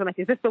nervous because I'm like,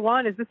 is this the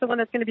one? Is this the one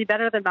that's going to be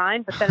better than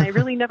mine? But then I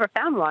really never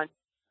found one.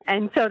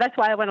 And so that's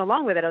why I went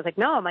along with it. I was like,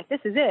 no, I'm like,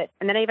 this is it.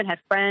 And then I even had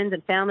friends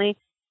and family.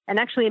 And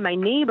actually my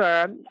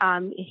neighbor,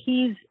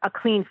 he's a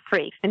clean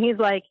freak. And he's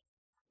like,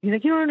 you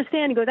don't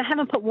understand. He goes, I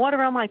haven't put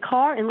water on my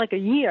car in like a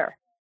year.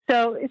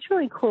 So it's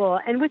really cool.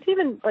 And what's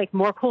even like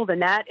more cool than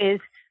that is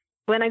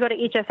when I go to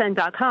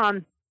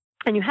hsn.com,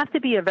 and you have to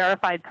be a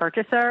verified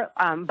purchaser,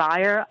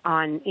 buyer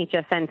on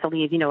HSN to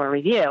leave, a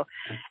review.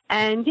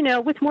 And,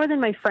 with more than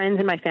my friends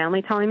and my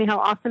family telling me how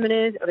awesome it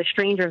is, or the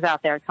strangers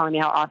out there telling me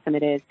how awesome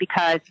it is,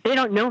 because they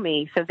don't know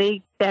me. So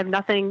they have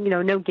nothing,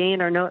 no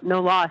gain or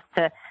no loss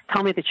to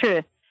tell me the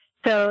truth.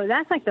 So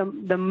that's like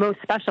the most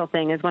special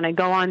thing is when I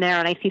go on there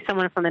and I see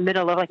someone from the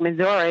middle of like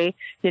Missouri,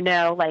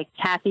 like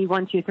Kathy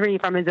 123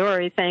 from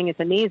Missouri saying it's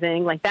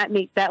amazing. Like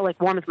that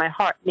like warms my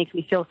heart, makes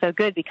me feel so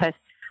good because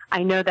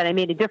I know that I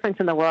made a difference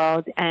in the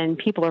world and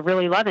people are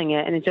really loving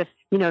it. And it just,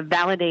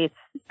 validates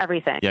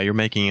everything. Yeah, you're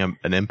making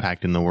an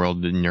impact in the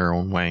world in your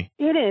own way.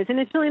 It is. And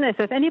it's really nice.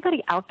 So if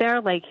anybody out there,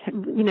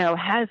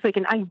 has like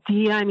an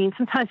idea, I mean,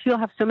 sometimes people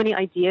have so many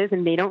ideas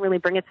and they don't really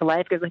bring it to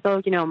life because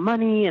like,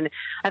 money and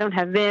I don't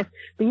have this.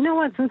 But you know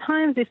what?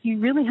 Sometimes if you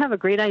really have a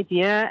great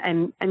idea,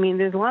 and I mean,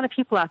 there's a lot of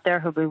people out there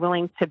who'll be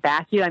willing to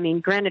back you. I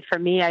mean, granted for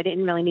me, I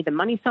didn't really need the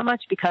money so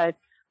much because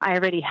I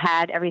already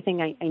had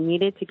everything I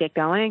needed to get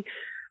going.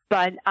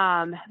 But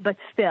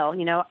still,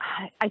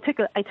 I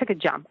took a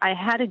jump. I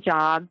had a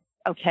job,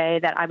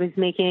 that I was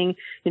making,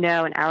 an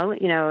hourly,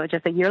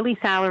 just a yearly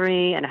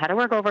salary, and I had to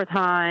work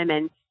overtime.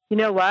 And you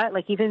know what?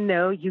 Like, even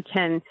though you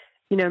can,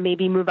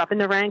 maybe move up in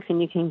the ranks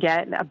and you can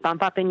get a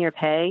bump up in your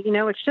pay,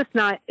 it's just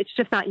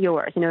not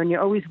yours, and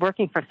you're always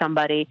working for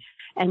somebody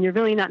and you're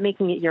really not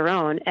making it your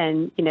own.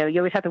 And, you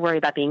always have to worry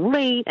about being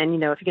late and,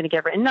 if you're going to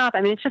get written up.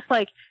 I mean, it's just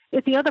like,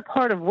 it's the other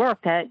part of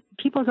work that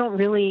people don't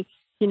really,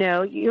 you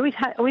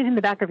always in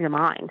the back of your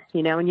mind,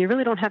 and you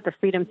really don't have the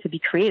freedom to be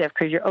creative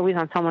because you're always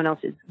on someone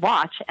else's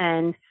watch.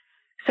 And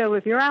so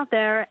if you're out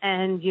there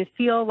and you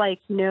feel like,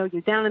 you're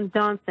down in the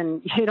dumps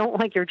and you don't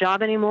like your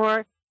job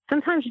anymore,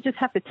 sometimes you just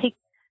have to take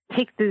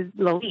the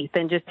leap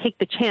and just take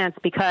the chance,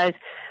 because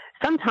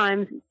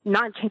sometimes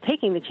not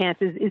taking the chance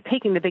is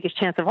taking the biggest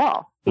chance of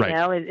all,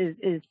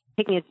 is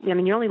taking it. I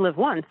mean, you only live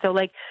once. So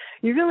like,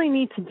 you really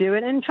need to do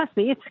it. And trust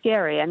me, it's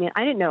scary. I mean,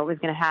 I didn't know it was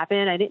going to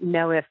happen. I didn't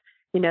know if,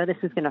 this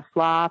is going to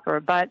flop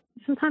but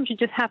sometimes you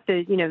just have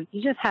to,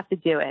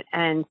 do it,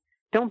 and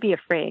don't be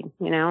afraid,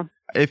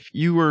 If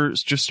you were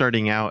just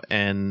starting out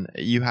and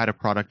you had a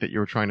product that you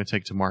were trying to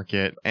take to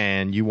market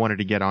and you wanted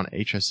to get on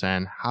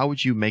HSN, how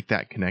would you make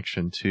that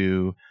connection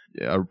to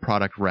a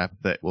product rep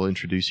that will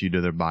introduce you to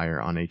their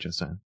buyer on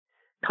HSN?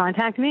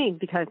 Contact me,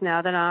 because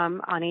now that I'm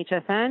on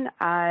HSN,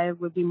 I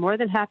would be more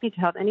than happy to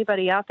help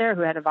anybody out there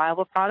who had a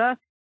viable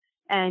product.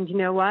 And you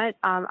know what?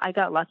 I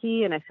got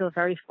lucky, and I feel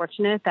very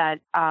fortunate that,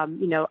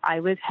 I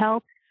was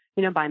helped,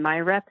 by my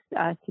reps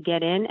to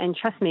get in. And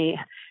trust me,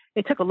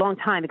 it took a long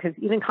time, because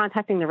even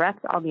contacting the reps,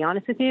 I'll be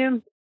honest with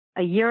you,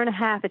 a year and a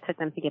half it took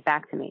them to get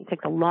back to me. It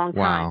takes a long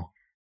time. Wow.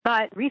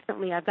 But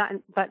recently,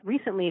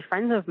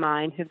 friends of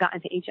mine who've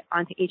gotten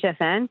onto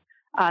HSN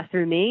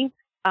through me,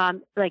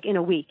 like in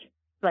a week.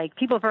 Like,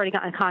 people have already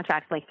gotten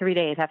contracts like 3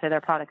 days after their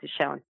product is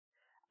shown.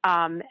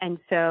 And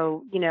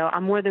so,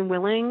 I'm more than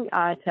willing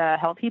to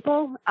help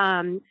people.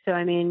 So,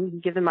 I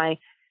mean, give them my,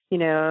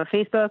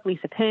 Facebook,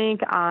 Lisa Pink.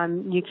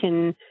 You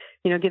can,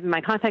 give them my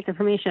contact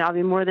information. I'll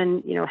be more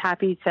than,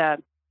 happy to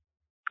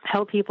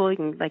help people. You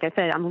can, like I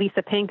said, I'm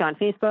Lisa Pink on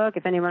Facebook.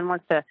 If anyone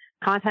wants to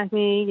contact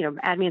me,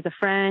 add me as a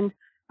friend,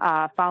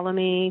 follow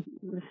me,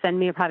 send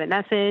me a private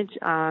message.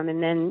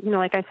 And then,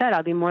 like I said,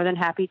 I'll be more than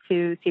happy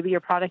to see what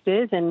your product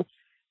is, and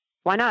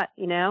why not?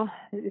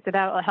 It's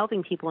about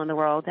helping people in the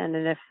world. And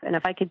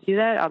if I could do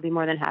that, I'll be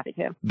more than happy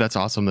to. That's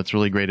awesome. That's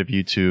really great of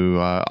you to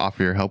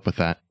offer your help with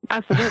that.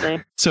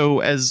 Absolutely.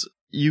 So as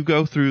you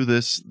go through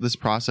this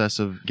process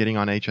of getting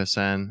on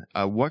HSN,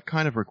 what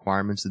kind of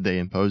requirements did they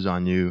impose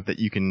on you that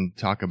you can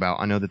talk about?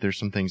 I know that there's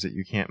some things that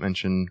you can't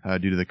mention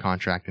due to the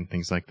contract and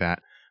things like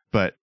that,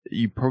 but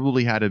you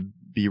probably had to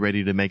be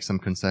ready to make some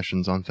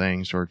concessions on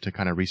things or to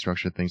kind of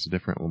restructure things a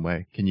different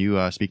way. Can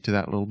you speak to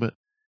that a little bit?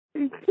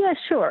 Yeah,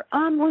 sure.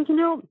 Well,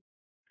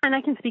 And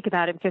I can speak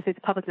about it because it's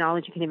public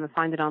knowledge. You can even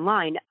find it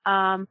online.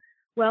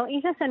 Well,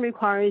 HSN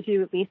requires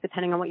you, at least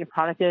depending on what your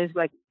product is,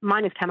 like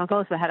mine is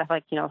chemicals, so I had to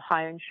have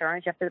higher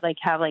insurance. You have to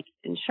have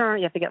insurance.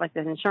 You have to get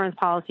this insurance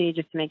policy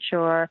just to make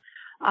sure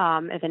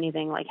if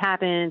anything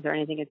happens or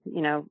anything is,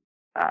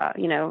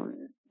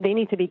 they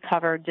need to be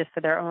covered just for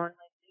their own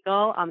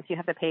legal. So you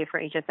have to pay for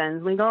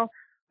HSN's legal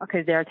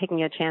because they're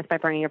taking a chance by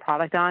bringing your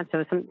product on.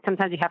 So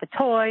sometimes you have a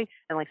toy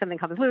and something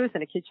comes loose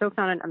and a kid chokes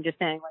on it. I'm just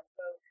saying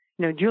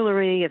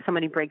jewelry, if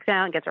somebody breaks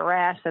out and gets a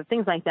rash, so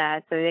things like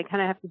that. So they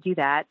kind of have to do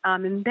that.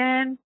 And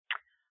then,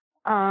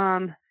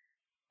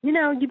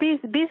 you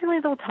basically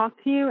they'll talk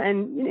to you,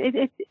 and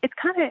it's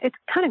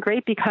kind of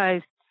great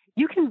because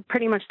you can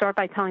pretty much start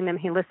by telling them,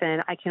 hey,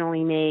 listen, I can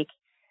only make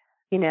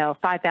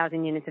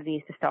 5,000 units of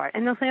these to start,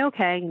 and they'll say,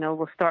 okay,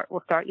 we'll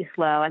start you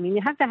slow. I mean,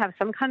 you have to have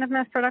some kind of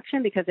mass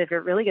production because if it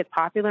really gets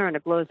popular and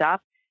it blows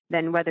up,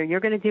 then whether you're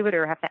going to do it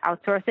or have to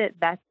outsource it,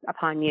 that's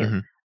upon you. Mm-hmm.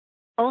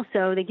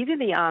 Also, they give you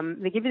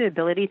the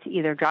ability to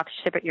either drop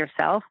ship it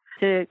yourself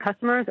to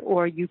customers,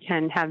 or you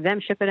can have them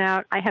ship it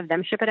out. I have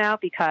them ship it out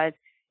because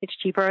it's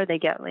cheaper. They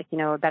get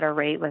a better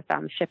rate with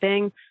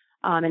shipping,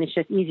 and it's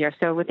just easier.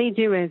 So what they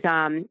do is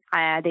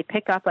they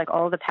pick up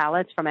all the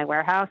pallets from my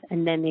warehouse,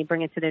 and then they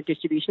bring it to their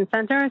distribution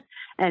centers.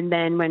 And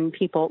then when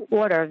people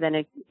order, then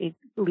it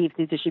leaves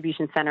the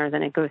distribution centers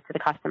and it goes to the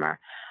customer.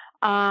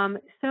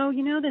 So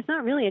there's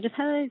not really. I just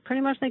had to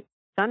pretty much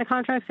sign a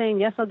contract saying,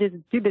 yes, I'll do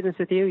business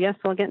with you. Yes,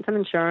 I'll get some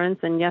insurance.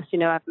 And yes, I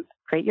have to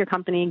create your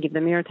company, give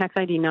them your tax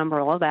ID number,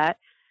 all of that.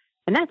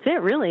 And that's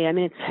it, really. I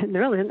mean,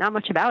 there really isn't not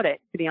much about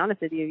it, to be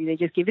honest with you. They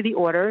just give you the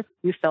orders,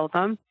 you fill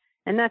them,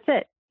 and that's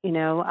it,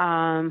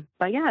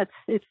 But yeah,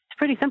 it's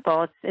pretty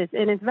simple.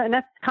 And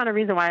that's kind of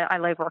reason why I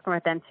like working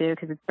with them too,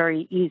 because it's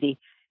very easy.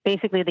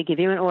 Basically, they give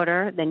you an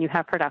order, then you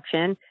have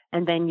production,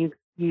 and then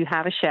you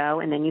have a show,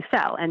 and then you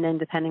sell. And then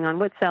depending on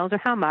what sells or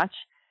how much,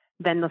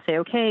 then they'll say,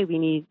 okay, we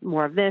need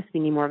more of this, we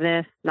need more of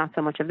this, not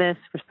so much of this,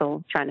 we're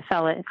still trying to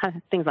sell it, kind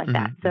of things like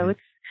that. So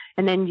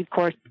and then of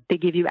course they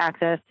give you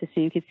access so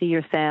you can see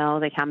your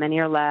sales, how many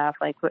are left,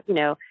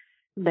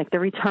 the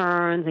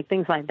returns,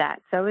 things like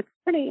that. So it's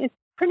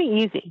pretty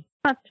easy.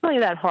 Not really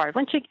that hard.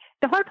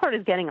 The hard part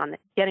is getting on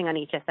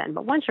HSN,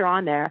 but once you're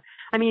on there,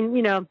 I mean,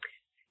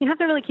 you have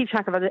to really keep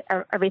track of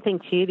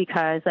everything too,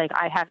 because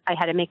I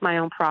had to make my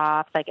own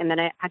props, and then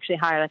I actually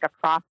hired a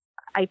prop.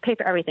 I pay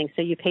for everything.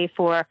 So you pay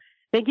for,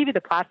 they give you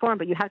the platform,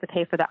 but you have to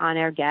pay for the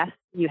on-air guests.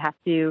 You have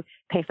to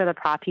pay for the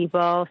prop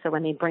people. So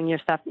when they bring your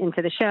stuff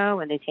into the show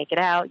and they take it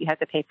out, you have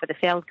to pay for the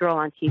sales girl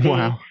on TV.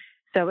 Wow.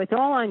 So it's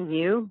all on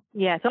you.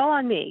 Yeah, it's all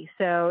on me.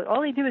 So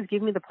all they do is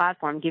give me the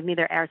platform, give me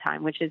their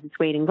airtime, which is its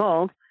weight in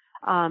gold.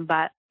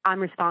 But I'm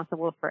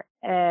responsible for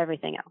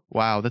everything else.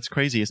 Wow, that's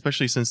crazy,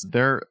 especially since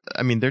they're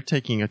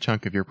taking a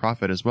chunk of your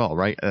profit as well,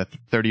 right?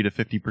 30 to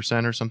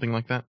 50% or something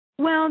like that?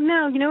 Well,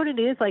 no, you know what it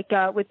is?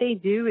 What they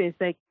do is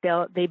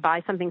they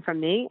buy something from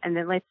me, and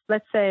then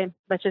let's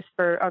just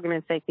for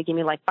argument's sake, they give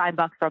me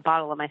 $5 for a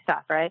bottle of my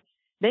stuff, right?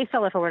 They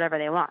sell it for whatever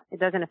they want. It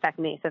doesn't affect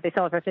me. So if they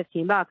sell it for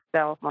 $15,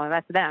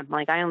 that's them.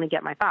 I only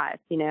get my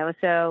 $5,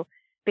 So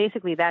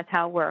basically that's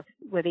how it works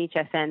with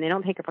HSN. They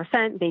don't take a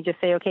percent. They just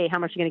say, okay, how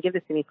much are you going to give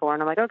this to me for?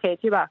 And I'm like, okay,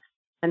 $2.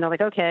 And they're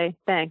like, okay,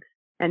 thanks.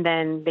 And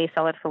then they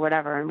sell it for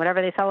whatever. And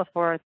whatever they sell it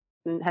for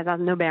has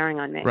no bearing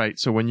on me. Right.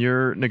 So when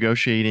you're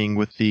negotiating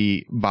with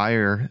the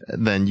buyer,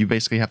 then you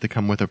basically have to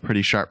come with a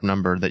pretty sharp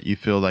number that you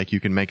feel like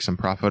you can make some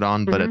profit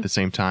on, but at the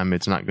same time,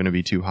 it's not going to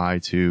be too high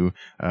to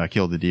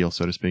kill the deal,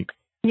 so to speak.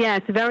 Yeah,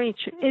 it's very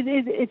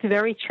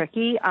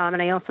tricky.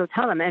 And I also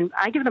tell them, and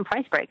I give them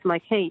price breaks. I'm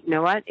like, hey, you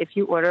know what? If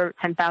you order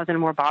 10,000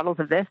 more bottles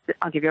of this,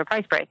 I'll give you a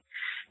price break.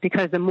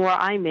 Because the more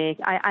I make,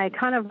 I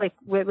kind of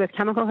with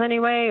chemicals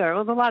anyway, or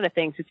with a lot of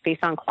things, it's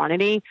based on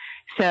quantity.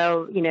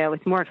 So,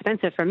 it's more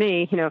expensive for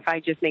me, if I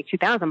just make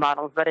 2,000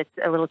 bottles, but it's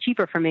a little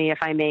cheaper for me if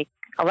I make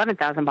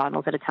 11,000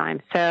 bottles at a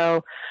time.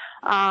 So,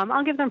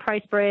 I'll give them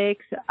price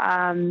breaks.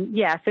 So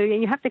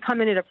you have to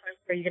come in at a price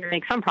where you're going to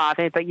make some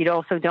profit, but you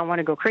also don't want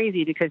to go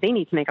crazy because they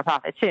need to make a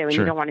profit too, and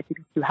you don't want it to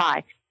be too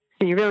high.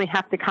 So you really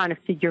have to kind of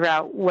figure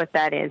out what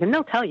that is. And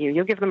they'll tell you.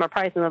 You'll give them a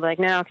price, and they'll be like,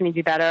 no, can you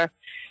do better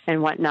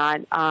and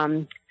whatnot.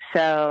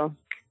 So,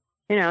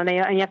 and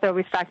you have to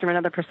always factor in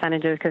other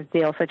percentages because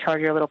they also charge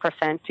you a little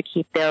percent to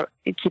keep their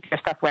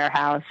stuff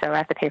warehoused. So I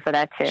have to pay for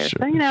that too. Sure.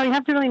 So, you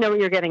have to really know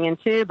what you're getting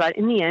into. But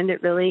in the end,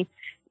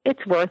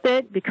 it's worth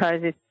it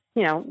because it's,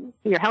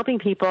 you're helping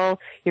people,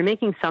 you're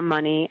making some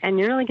money, and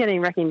you're really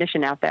getting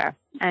recognition out there.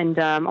 And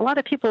a lot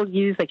of people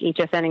use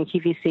HSN and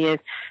QVC as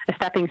a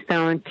stepping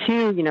stone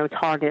to,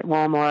 Target,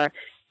 Walmart,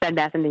 Bed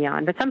Bath &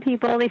 Beyond. But some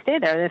people, they stay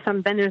there. There's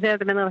some vendors there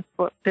that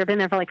they've been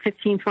there for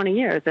 15, 20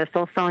 years. They're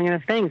still selling those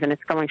things, and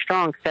it's going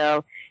strong.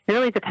 So it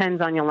really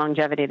depends on your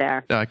longevity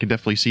there. I can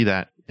definitely see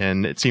that.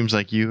 And it seems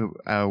like you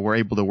were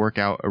able to work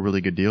out a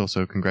really good deal.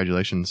 So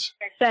congratulations.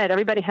 Like I said,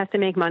 everybody has to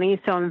make money.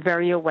 So I'm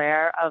very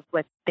aware of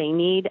what they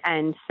need.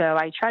 And so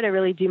I try to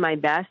really do my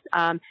best.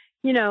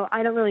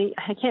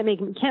 I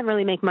can't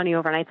really make money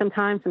overnight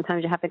sometimes.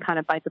 Sometimes you have to kind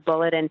of bite the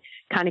bullet and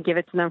kind of give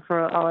it to them for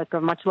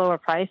a much lower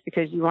price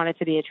because you want it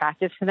to be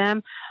attractive to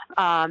them.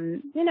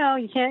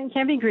 You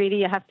can't be greedy.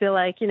 You have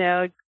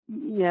to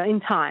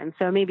in time.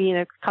 So maybe in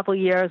a couple of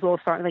years, we'll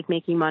start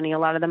making money. A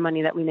lot of the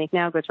money that we make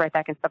now goes right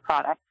back into the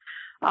product.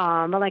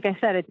 But like I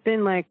said, it's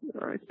been a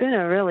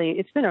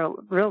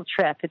real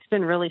trip. It's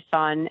been really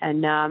fun.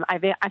 And,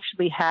 I've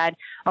actually had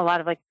a lot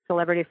of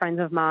celebrity friends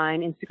of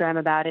mine, Instagram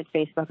about it,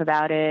 Facebook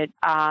about it.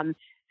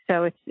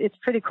 So it's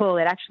pretty cool.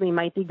 It actually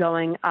might be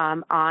going,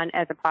 on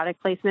as a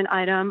product placement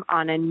item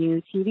on a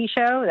new TV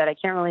show that I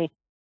can't really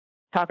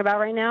talk about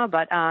right now,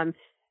 but, so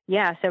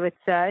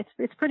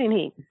it's pretty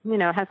neat.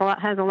 It has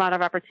a lot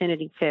of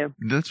opportunity too.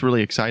 That's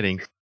really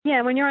exciting.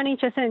 Yeah, when you're on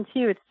HSN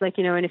too, it's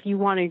and if you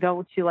want to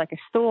go to a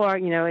store,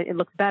 it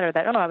looks better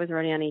that, I was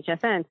already on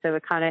HSN. So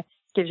it kind of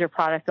gives your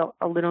product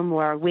a little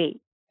more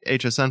weight.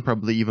 HSN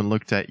probably even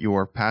looked at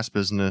your past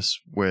business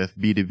with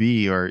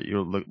B2B or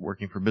you're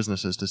working for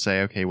businesses to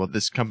say, okay, well,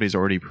 this company's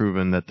already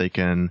proven that they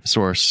can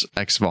source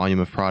X volume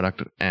of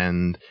product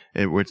and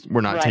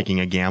we're not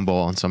taking a gamble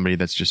on somebody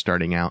that's just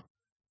starting out.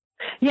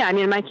 Yeah,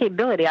 my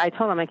capability, I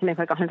told them I can make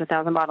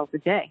 100,000 bottles a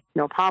day,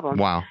 no problem.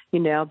 Wow.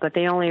 But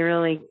they only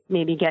really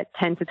maybe get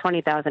 10 to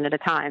 20,000 at a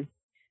time,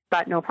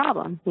 but no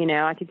problem.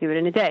 I could do it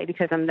in a day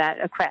because I'm that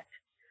equipped.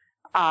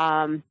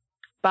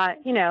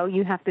 But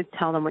you have to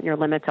tell them what your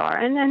limits are.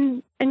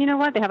 And you know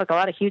what? They have a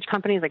lot of huge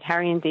companies like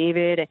Harry and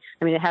David.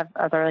 They have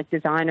other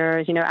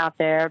designers, out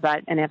there,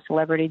 and they have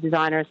celebrity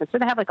designers. And so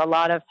they have a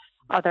lot of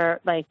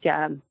other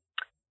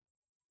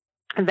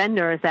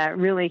vendors that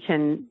really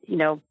can,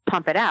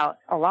 pump it out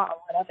a lot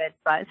of it.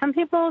 But some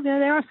people, they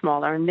are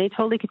smaller and they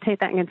totally could take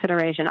that in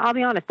consideration. I'll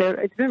be honest,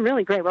 it's been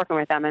really great working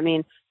with them.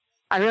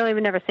 I really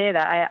would never say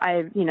that.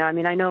 I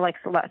know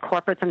a lot of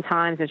corporate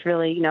sometimes is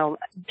really,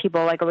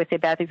 people always say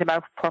bad things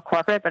about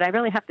corporate, but I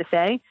really have to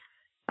say,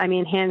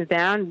 hands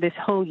down, this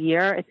whole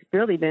year, it's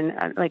really been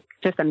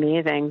just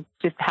amazing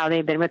just how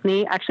they've been with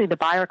me. Actually, the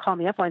buyer called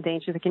me up one day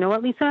and she's like, you know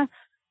what, Lisa?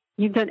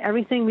 You've done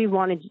everything we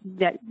wanted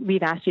that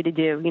we've asked you to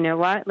do. You know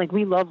what?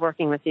 We love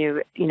working with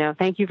you.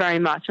 Thank you very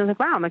much. I was like,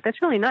 wow.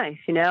 That's really nice.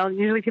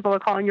 Usually people are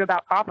calling you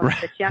about problems,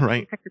 but you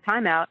actually took the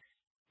time out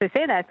to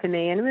say that to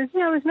me. And it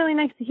was really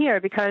nice to hear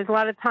because a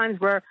lot of times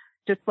we're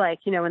just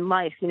in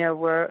life,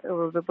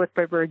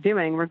 what we're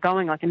doing, we're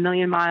going a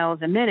million miles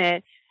a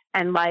minute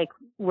and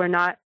we're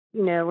not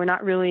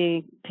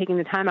really taking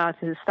the time out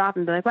to stop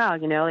and be like, wow,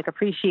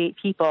 appreciate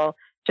people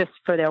just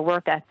for their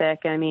work ethic.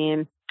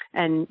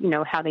 And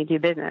how they do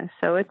business.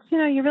 So it's,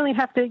 you really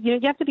have to, you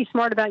have to be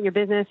smart about your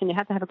business and you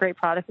have to have a great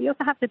product, but you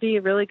also have to be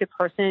a really good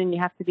person and you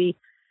have to be,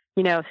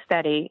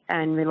 steady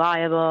and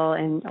reliable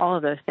and all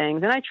of those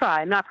things. And I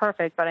try. I'm not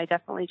perfect, but I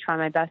definitely try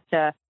my best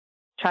to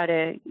try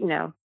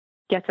to,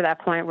 get to that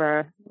point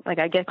where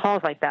I get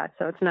calls like that.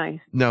 So it's nice.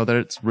 No,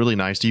 that's really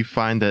nice. Do you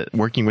find that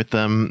working with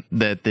them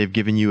that they've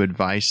given you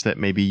advice that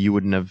maybe you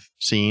wouldn't have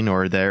seen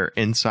or their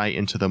insight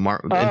into the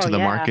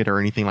market or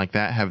anything like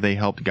that? Have they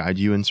helped guide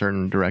you in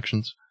certain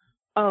directions?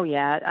 Oh,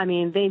 yeah.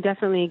 They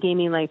definitely gave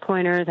me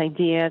pointers,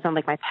 ideas on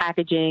my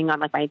packaging, on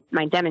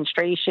my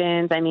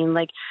demonstrations.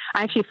 I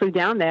actually flew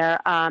down there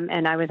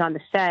and I was on the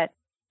set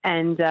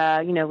and,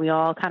 we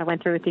all kind of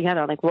went through it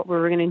together, what we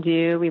were going to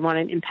do. We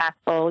wanted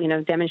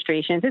impactful,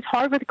 demonstrations. It's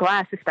hard with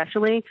glass,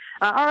 especially.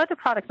 Our other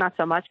products, not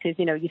so much because,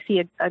 you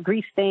see a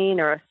grease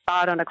stain or a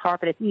spot on a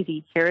carpet. It's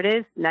easy. Here it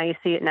is. Now you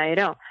see it. Now you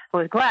don't.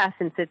 But with glass,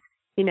 since it's,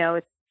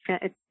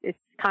 it's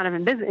kind of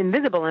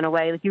invisible in a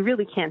way, you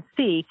really can't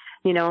see,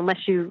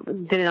 unless you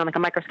did it on a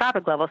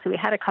microscopic level. So we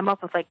had to come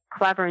up with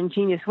clever,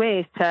 ingenious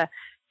ways to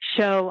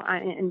show,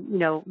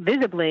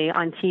 visibly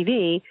on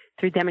TV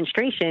through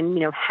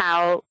demonstration,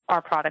 how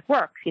our product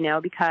works,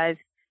 because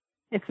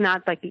it's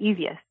not the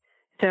easiest.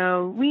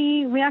 So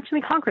we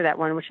actually conquered that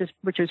one, which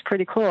was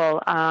pretty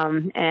cool.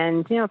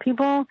 And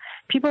people,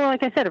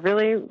 like I said, are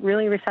really,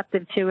 really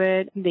receptive to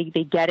it.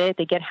 They get it.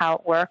 They get how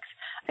it works.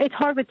 It's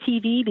hard with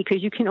TV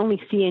because you can only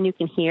see and you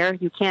can hear.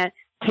 You can't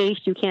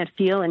taste, you can't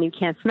feel, and you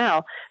can't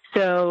smell.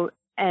 So,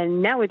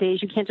 and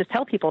nowadays you can't just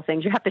tell people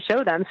things. You have to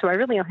show them. So I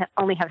really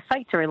only have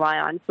sight to rely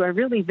on. So I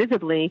really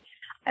visually,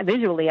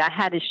 I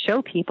had to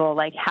show people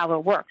how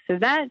it works. So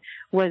that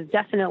was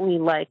definitely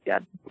a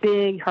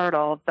big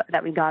hurdle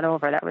that we got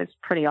over. That was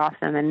pretty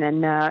awesome. And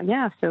then,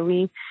 so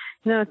we,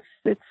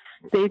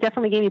 they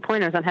definitely gave me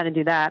pointers on how to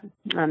do that.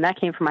 That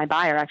came from my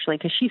buyer, actually,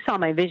 because she saw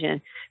my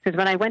vision. Because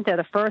when I went there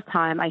the first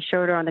time, I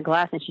showed her on the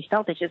glass and she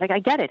felt it. She's like, I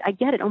get it.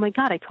 Oh, my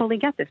God, I totally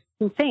get this.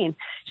 It's insane.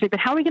 She's like, but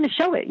how are we going to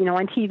show it,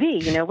 on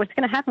TV? What's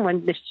going to happen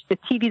when the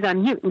TV's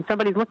on mute and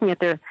somebody's looking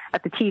at the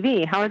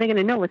TV? How are they going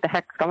to know what the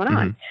heck's going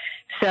on?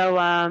 So,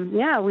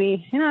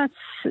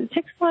 it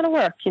takes a lot of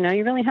work. You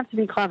really have to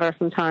be clever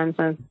sometimes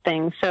on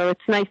things. So it's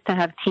nice to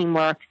have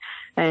teamwork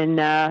and,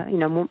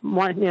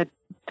 one,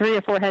 3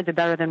 or 4 heads are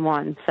better than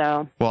one.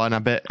 So, well, and I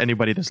bet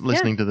anybody that's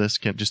listening to this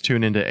can just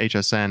tune into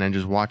HSN and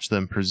just watch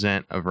them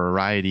present a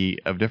variety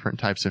of different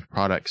types of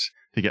products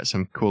to get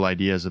some cool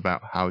ideas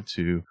about how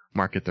to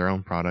market their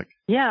own product.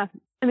 Yeah.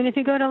 I mean, if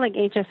you go to like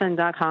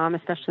hsn.com,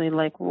 especially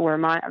like where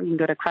you can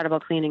go to Credible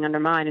Cleaning under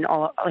mine and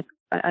all like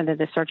under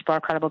the search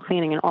bar Credible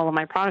Cleaning, and all of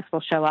my products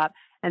will show up.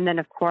 And then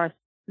of course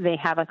they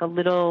have like a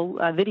little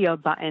video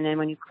button, and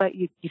when you click,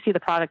 you see the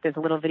product. There's a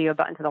little video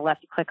button to the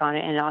left. You click on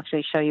it, and it'll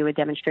actually show you a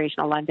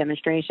live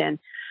demonstration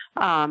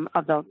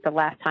of the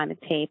last time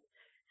it taped.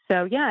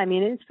 So yeah, I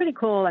mean, it's pretty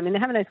cool. I mean, they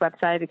have a nice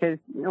website because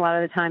a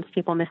lot of the times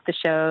people miss the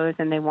shows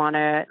and they want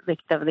to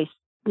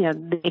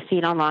they see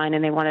it online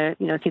and they want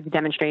to, see the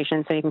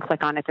demonstration, so you can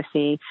click on it to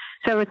see.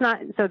 So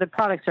the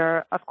products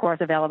are of course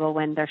available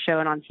when they're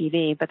shown on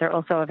TV, but they're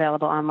also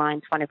available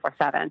online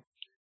 24/7,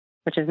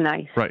 which is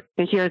nice. Right.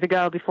 Because years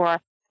ago, before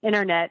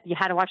internet, you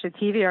had to watch the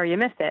TV or you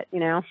missed it,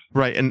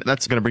 Right. And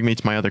that's going to bring me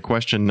to my other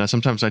question.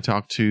 Sometimes I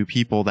talk to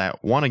people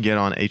that want to get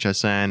on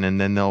HSN, and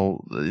then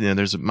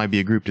might be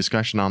a group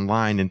discussion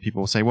online, and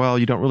people will say, well,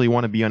 you don't really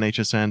want to be on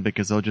HSN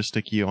because they'll just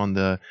stick you on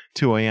the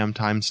 2 a.m.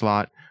 time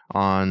slot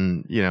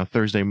on,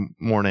 Thursday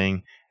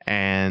morning.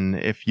 And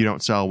if you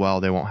don't sell well,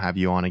 they won't have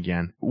you on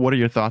again. What are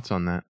your thoughts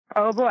on that?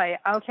 Oh boy.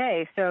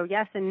 Okay. So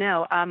yes and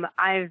no.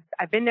 I've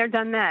been there,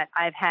 done that.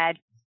 I've had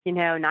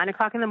 9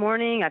 o'clock in the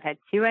morning. I've had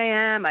 2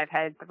 a.m. I've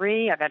had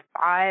 3. I've had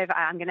 5.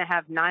 I'm going to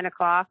have 9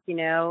 o'clock,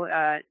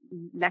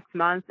 next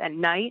month at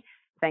night.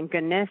 Thank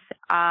goodness.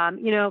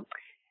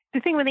 The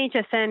thing with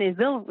HSN is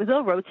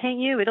they'll rotate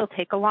you. It'll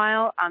take a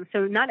while.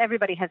 So not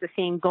everybody has the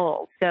same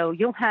goal. So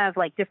you'll have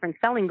like different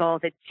selling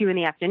goals at 2 in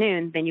the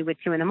afternoon than you would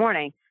 2 in the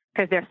morning,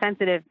 because they're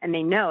sensitive and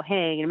they know,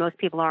 hey, a lot of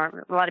people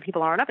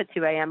aren't up at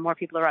 2 a.m. More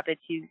people are up at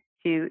 2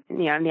 in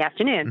the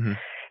afternoon. Mm-hmm.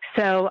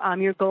 So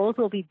your goals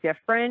will be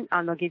different.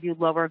 They'll give you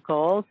lower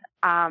goals,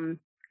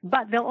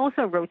 but they'll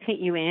also rotate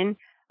you in.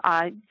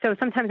 So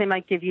sometimes they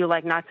might give you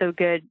like not so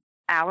good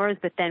hours,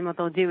 but then what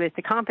they'll do is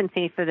to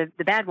compensate for the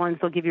bad ones,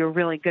 they'll give you a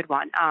really good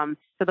one.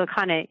 So they'll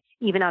kind of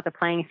even out the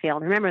playing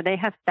field. Remember, they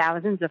have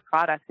thousands of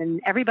products,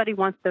 and everybody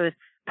wants those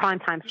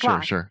primetime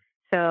slots. Sure.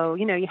 So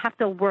you have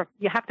to work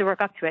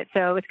up to it.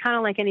 So it's kind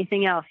of like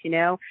anything else.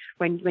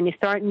 When you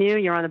start new,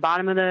 you're on the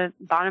bottom of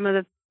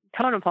the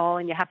totem pole,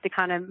 and you have to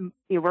kind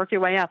of work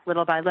your way up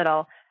little by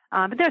little.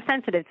 But they're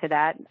sensitive to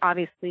that.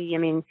 Obviously, I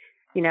mean,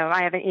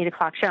 I have an 8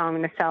 o'clock show. I'm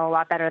going to sell a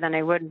lot better than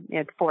I would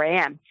at 4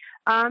 a.m.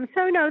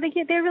 So no,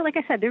 they're really, like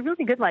I said, they're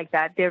really good like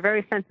that. They're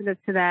very sensitive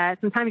to that.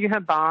 Sometimes you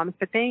have bombs,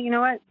 but they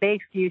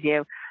excuse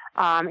you.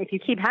 If you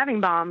keep having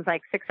bombs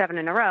like 6, 7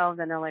 in a row,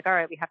 then they're like, all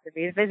right, we have to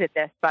revisit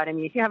this. But I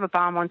mean, if you have a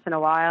bomb once in a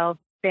while,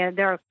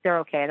 they're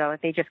okay though.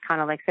 They just kind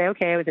of like say,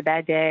 okay, it was a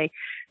bad day.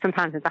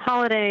 Sometimes it's a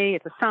holiday,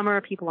 it's a summer,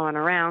 people aren't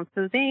around,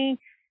 so they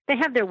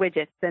have their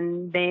widgets,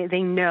 and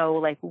they know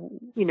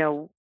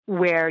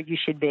where you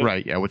should be.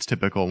 Right. Yeah. What's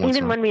typical?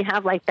 Even when we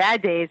have like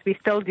bad days, we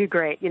still do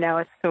great.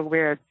 It's so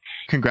weird.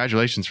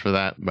 Congratulations for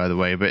that, by the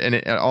way. And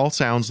it all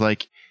sounds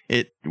like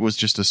it was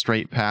just a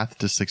straight path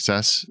to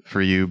success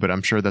for you, but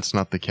I'm sure that's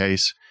not the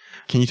case.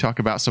 Can you talk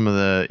about some of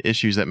the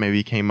issues that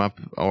maybe came up,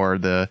 or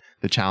the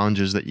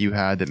challenges that you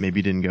had that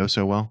maybe didn't go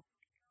so well?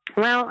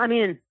 Well, I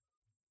mean,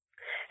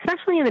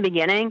 especially in the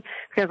beginning,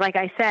 because like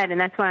I said, and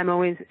that's why I'm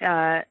always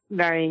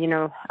very,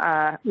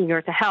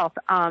 eager to help.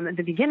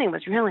 The beginning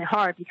was really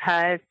hard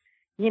because,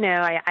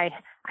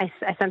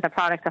 I sent the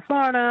product to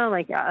Florida,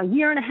 like a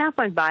year and a half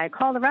went by. I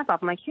called the rep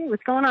up. I'm like, hey,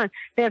 what's going on?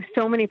 They have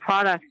so many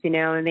products,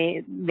 and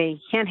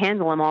they can't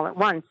handle them all at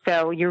once.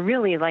 So you're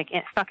really like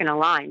stuck in a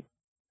line.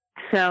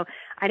 So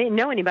I didn't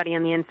know anybody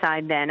on the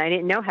inside then. I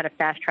didn't know how to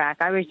fast track.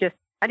 I didn't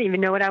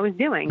even know what I was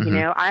doing.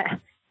 Mm-hmm.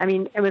 I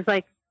mean, it was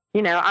like,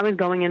 I was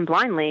going in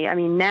blindly. I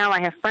mean, now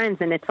I have friends,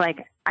 and it's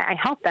like, I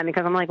help them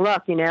because I'm like,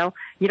 look, you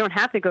don't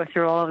have to go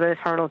through all of those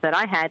hurdles that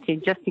I had to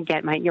just to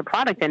get your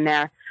product in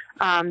there.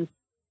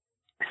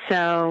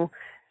 So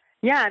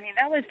yeah, I mean,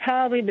 that was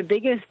probably the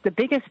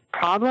biggest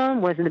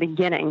problem was in the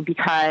beginning,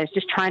 because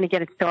just trying to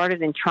get it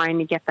started and trying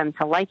to get them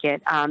to like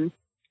it.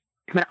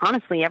 But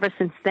honestly, ever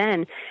since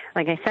then,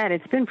 like I said,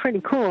 it's been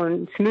pretty cool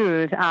and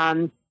smooth.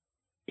 Like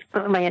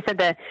I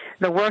said,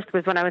 the worst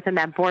was when I was in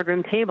that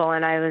boardroom table,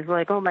 and I was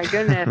like, oh my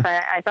goodness,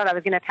 I thought I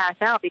was going to pass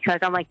out, because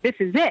I'm like, this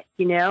is it,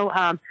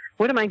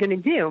 what am I going to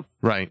do?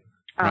 Right.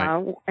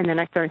 And then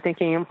I started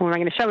thinking, who am I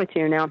going to show it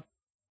to now?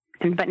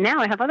 But now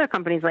I have other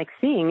companies like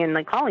seeing and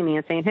like calling me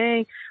and saying,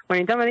 hey, when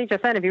you're done with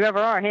HSN, if you ever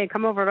are, hey,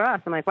 come over to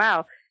us. I'm like,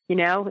 wow,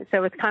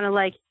 so it's kind of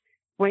like,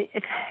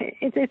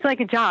 it's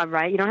like a job,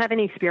 right? You don't have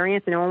any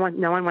experience, and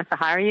no one wants to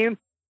hire you.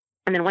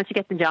 And then once you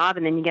get the job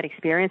and then you get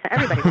experience,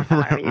 everybody wants to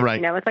hire you.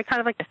 Right. It's like kind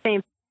of like the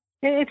same.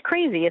 It's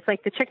crazy. It's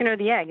like the chicken or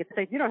the egg. It's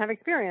like, you don't have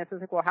experience. It's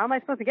like, well, how am I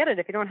supposed to get it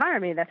if you don't hire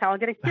me? That's how I'll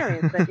get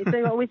experience. But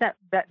it's always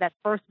that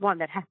first one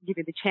that has to give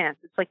you the chance.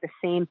 It's like the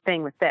same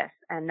thing with this.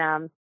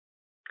 And,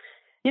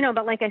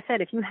 but like I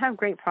said, if you have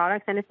great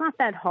products, and it's not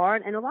that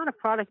hard, and a lot of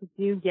products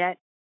do get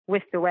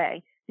whisked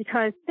away,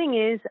 because the thing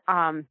is,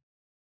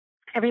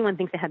 everyone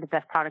thinks they have the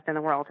best product in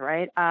the world,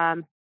 right?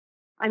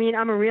 I mean,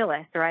 I'm a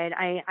realist, right?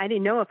 I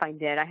didn't know if I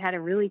did. I had to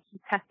really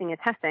keep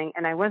testing,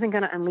 and I wasn't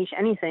going to unleash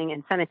anything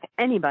and send it to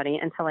anybody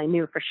until I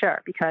knew for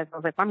sure, because I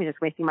was like, I'm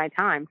just wasting my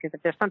time, because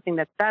if there's something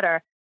that's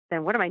better,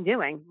 then what am I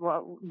doing?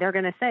 Well, they're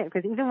going to say,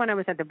 because even when I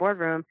was at the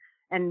boardroom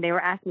and they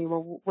were asking me,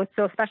 well, what's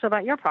so special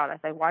about your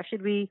product? Like, why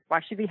should we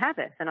have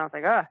this? And I was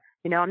like, oh,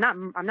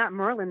 I'm not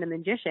Merlin the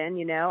magician.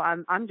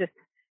 I'm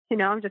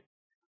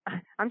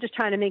just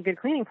trying to make good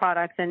cleaning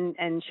products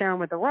and share them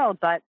with the world.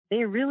 But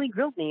they really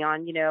grilled me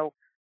on,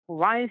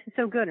 why is it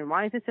so good and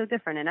why is it so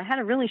different? And I had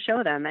to really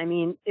show them. I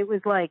mean, it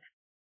was like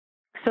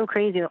so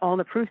crazy, all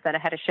the proof that I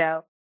had to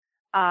show.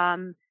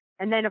 And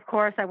then, of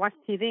course, I watched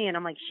TV and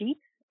I'm like, sheets,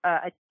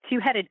 a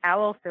two-headed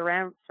owl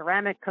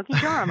ceramic cookie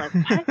jar. I'm like,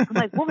 what? I'm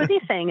like, what were they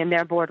saying in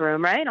their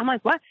boardroom, right? I'm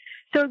like, what?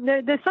 So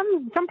there's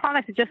some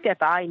products that just get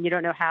by and you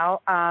don't know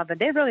how, but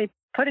they really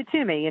put it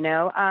to me,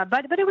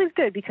 But it was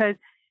good because,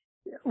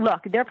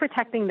 look, they're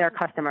protecting their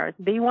customers.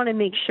 They want to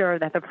make sure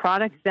that the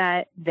products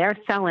that they're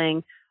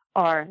selling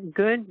are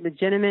good,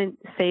 legitimate,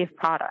 safe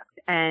products.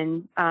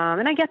 And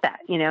I get that,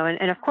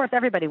 and of course,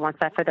 everybody wants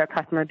that for their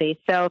customer base.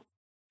 So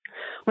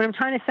what I'm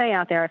trying to say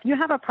out there, if you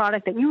have a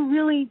product that you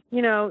really,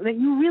 that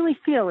you really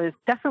feel is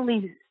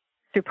definitely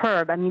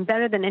superb, I mean,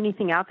 better than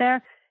anything out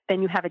there,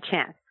 then you have a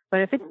chance.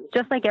 But if it's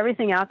just like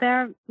everything out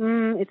there,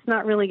 it's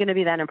not really going to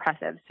be that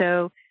impressive.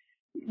 So,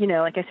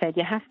 like I said,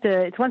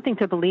 it's one thing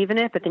to believe in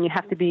it, but then you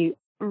have to be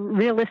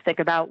realistic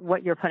about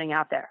what you're putting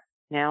out there,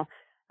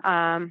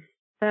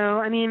 So,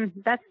 I mean,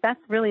 that's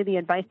really the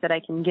advice that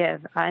I can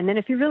give. And then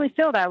if you really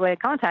feel that way,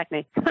 contact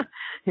me,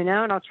 and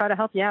I'll try to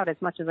help you out as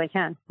much as I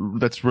can.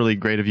 That's really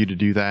great of you to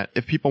do that.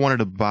 If people wanted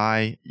to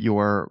buy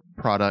your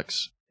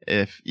products,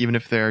 even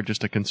if they're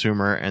just a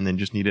consumer and then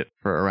just need it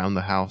for around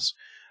the house,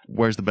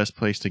 where's the best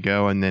place to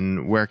go? And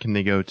then where can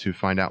they go to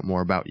find out more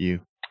about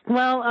you?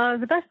 Well,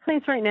 the best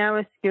place right now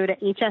is to go to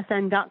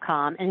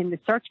hsn.com, and in the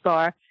search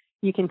bar,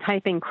 you can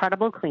type in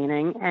Credible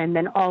Cleaning, and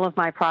then all of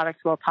my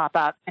products will pop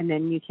up, and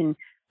then you can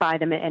buy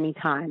them at any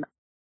time.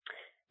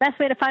 Best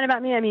way to find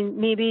about me, I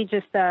mean, maybe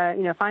just,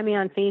 find me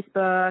on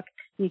Facebook.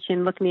 You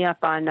can look me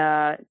up on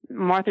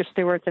Martha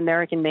Stewart's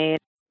American Made.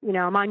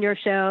 I'm on your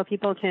show.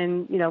 People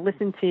can,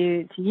 listen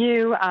to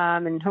you,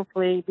 and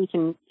hopefully we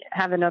can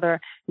have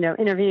another,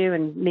 interview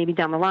and maybe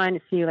down the line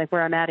to see like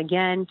where I'm at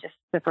again, just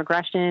the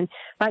progression.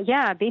 But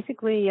yeah,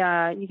 basically,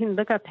 you can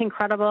look up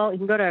Incredible. You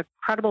can go to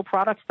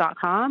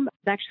credibleproducts.com.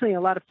 There's actually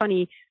a lot of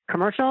funny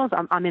commercials.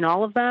 I'm in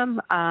all of them.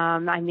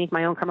 I make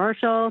my own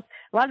commercials.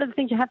 A lot of the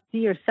things you have to do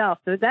yourself.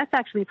 So that's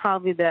actually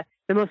probably the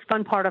most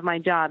fun part of my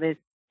job is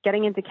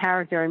getting into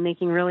character and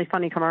making really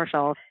funny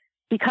commercials.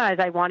 Because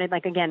I wanted,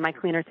 like, again, my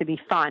cleaner to be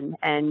fun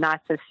and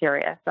not so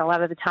serious. So a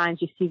lot of the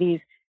times you see these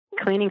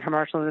cleaning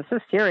commercials are so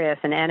serious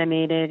and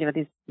animated, all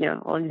these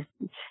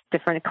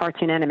different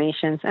cartoon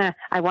animations.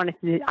 I wanted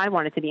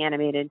to be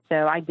animated,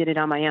 so I did it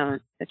on my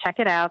own. So check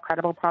it out,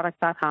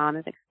 credibleproducts.com.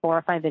 There's like 4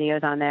 or 5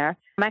 videos on there.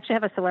 I actually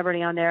have a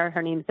celebrity on there.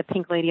 Her name's the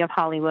Pink Lady of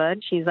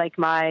Hollywood. She's like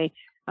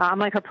I'm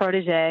like her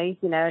protege.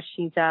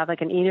 She's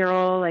like an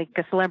 8-year-old, like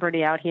a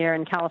celebrity out here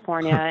in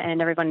California,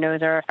 and everyone knows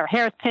her. Her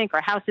hair is pink,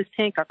 her house is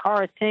pink, her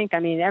car is pink. I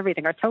mean,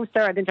 everything. Her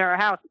toaster, I've been to her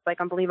house. It's like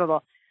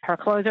unbelievable. Her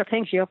clothes are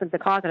pink. She opens the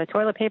closet. Her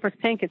toilet paper's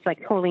pink. It's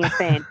like totally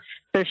insane.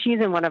 So she's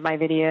in one of my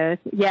videos.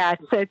 Yeah,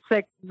 it's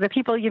like the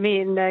people you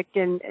meet, and I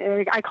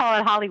call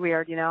it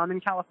Hollyweird. I'm in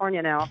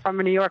California now. I'm from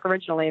New York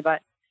originally,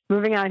 but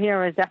moving out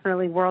here is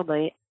definitely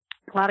worldly.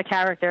 A lot of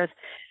characters,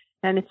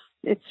 and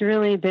it's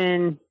really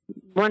been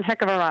one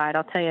heck of a ride,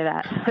 I'll tell you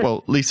that.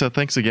 Well, Lisa,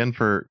 thanks again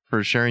for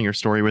sharing your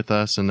story with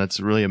us, and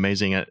that's really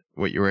amazing at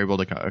what you were able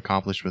to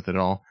accomplish with it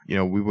all.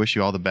 We wish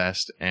you all the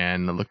best,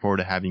 and look forward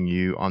to having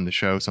you on the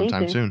show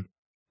sometime soon.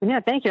 Yeah,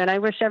 thank you. And I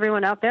wish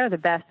everyone out there the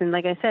best. And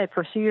like I said,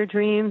 pursue your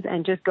dreams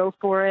and just go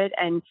for it.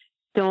 And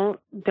don't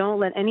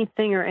let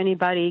anything or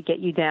anybody get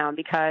you down,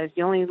 because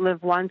you only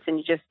live once, and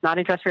you just not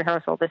a dress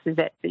rehearsal. This is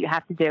it. So you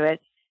have to do it,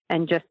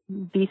 and just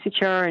be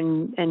secure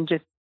and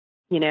just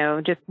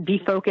be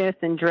focused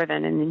and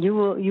driven, and you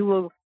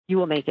will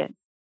make it.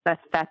 That's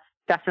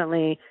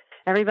definitely,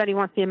 everybody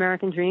wants the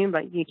American dream,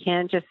 but you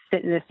can't just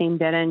sit in the same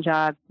dead end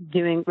job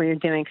doing what you're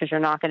doing, because you're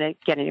not going to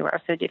get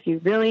anywhere. So if you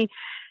really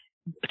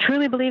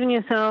truly believe in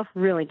yourself,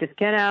 really just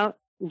get out,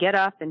 get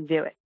up, and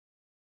do it.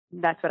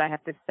 That's what I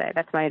have to say.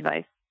 That's my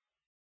advice.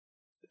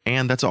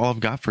 And that's all I've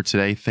got for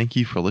today. Thank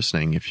you for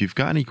listening. If you've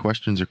got any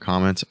questions or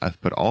comments,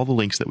 I've put all the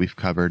links that we've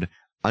covered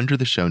under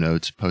the show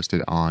notes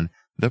posted on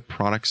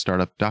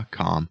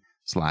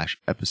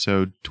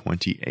theproductstartup.com/episode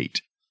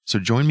 28. So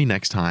join me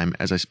next time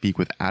as I speak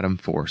with Adam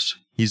Force.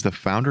 He's the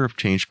founder of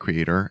Change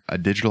Creator, a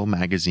digital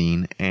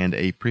magazine and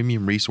a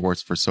premium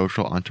resource for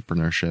social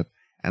entrepreneurship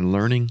and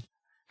learning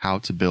how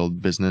to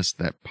build business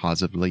that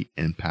positively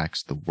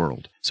impacts the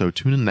world. So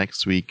tune in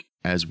next week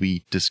as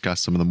we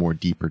discuss some of the more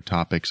deeper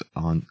topics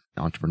on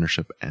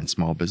entrepreneurship and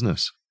small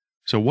business.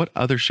 So what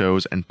other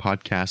shows and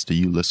podcasts do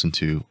you listen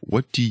to?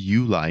 What do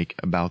you like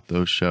about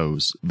those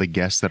shows, the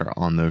guests that are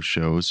on those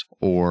shows,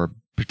 or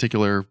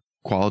particular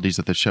qualities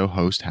that the show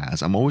host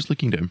has? I'm always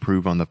looking to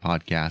improve on the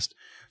podcast,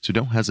 so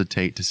don't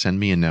hesitate to send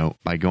me a note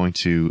by going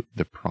to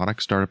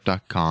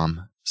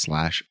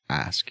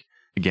theproductstartup.com/ask.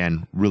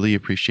 Again, really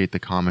appreciate the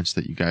comments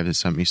that you guys have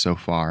sent me so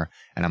far,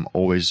 and I'm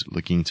always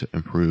looking to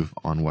improve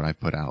on what I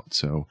put out.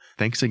 So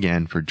thanks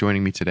again for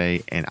joining me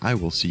today, and I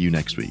will see you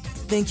next week.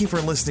 Thank you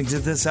for listening to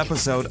this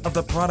episode of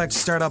the Product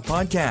Startup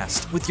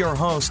Podcast with your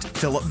host,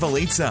 Philip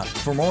Valitza.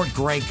 For more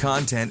great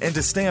content and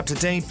to stay up to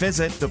date,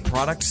 visit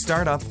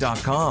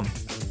theproductstartup.com.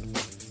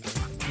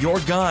 Your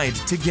guide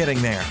to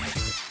getting there.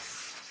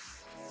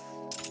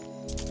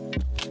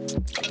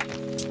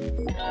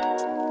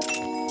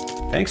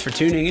 Thanks for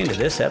tuning in to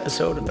this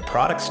episode of the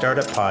Product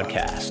Startup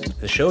Podcast,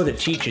 the show that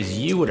teaches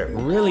you what it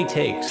really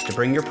takes to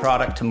bring your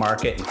product to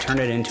market and turn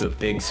it into a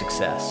big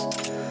success.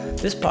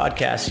 This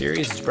podcast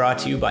series is brought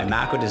to you by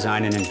Mako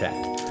Design and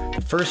Invent,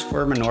 the first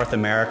firm in North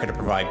America to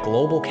provide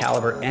global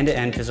caliber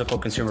end-to-end physical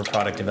consumer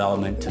product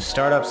development to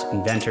startups,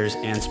 inventors,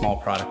 and small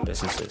product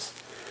businesses.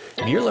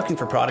 If you're looking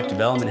for product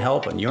development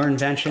help on your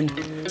invention,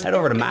 head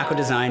over to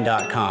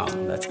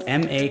makodesign.com. That's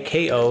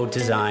MAKO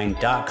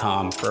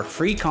design.com for a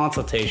free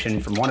consultation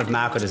from one of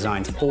Mako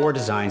Design's 4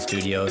 design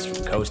studios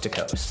from coast to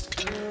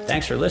coast.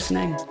 Thanks for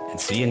listening, and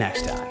see you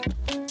next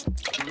time.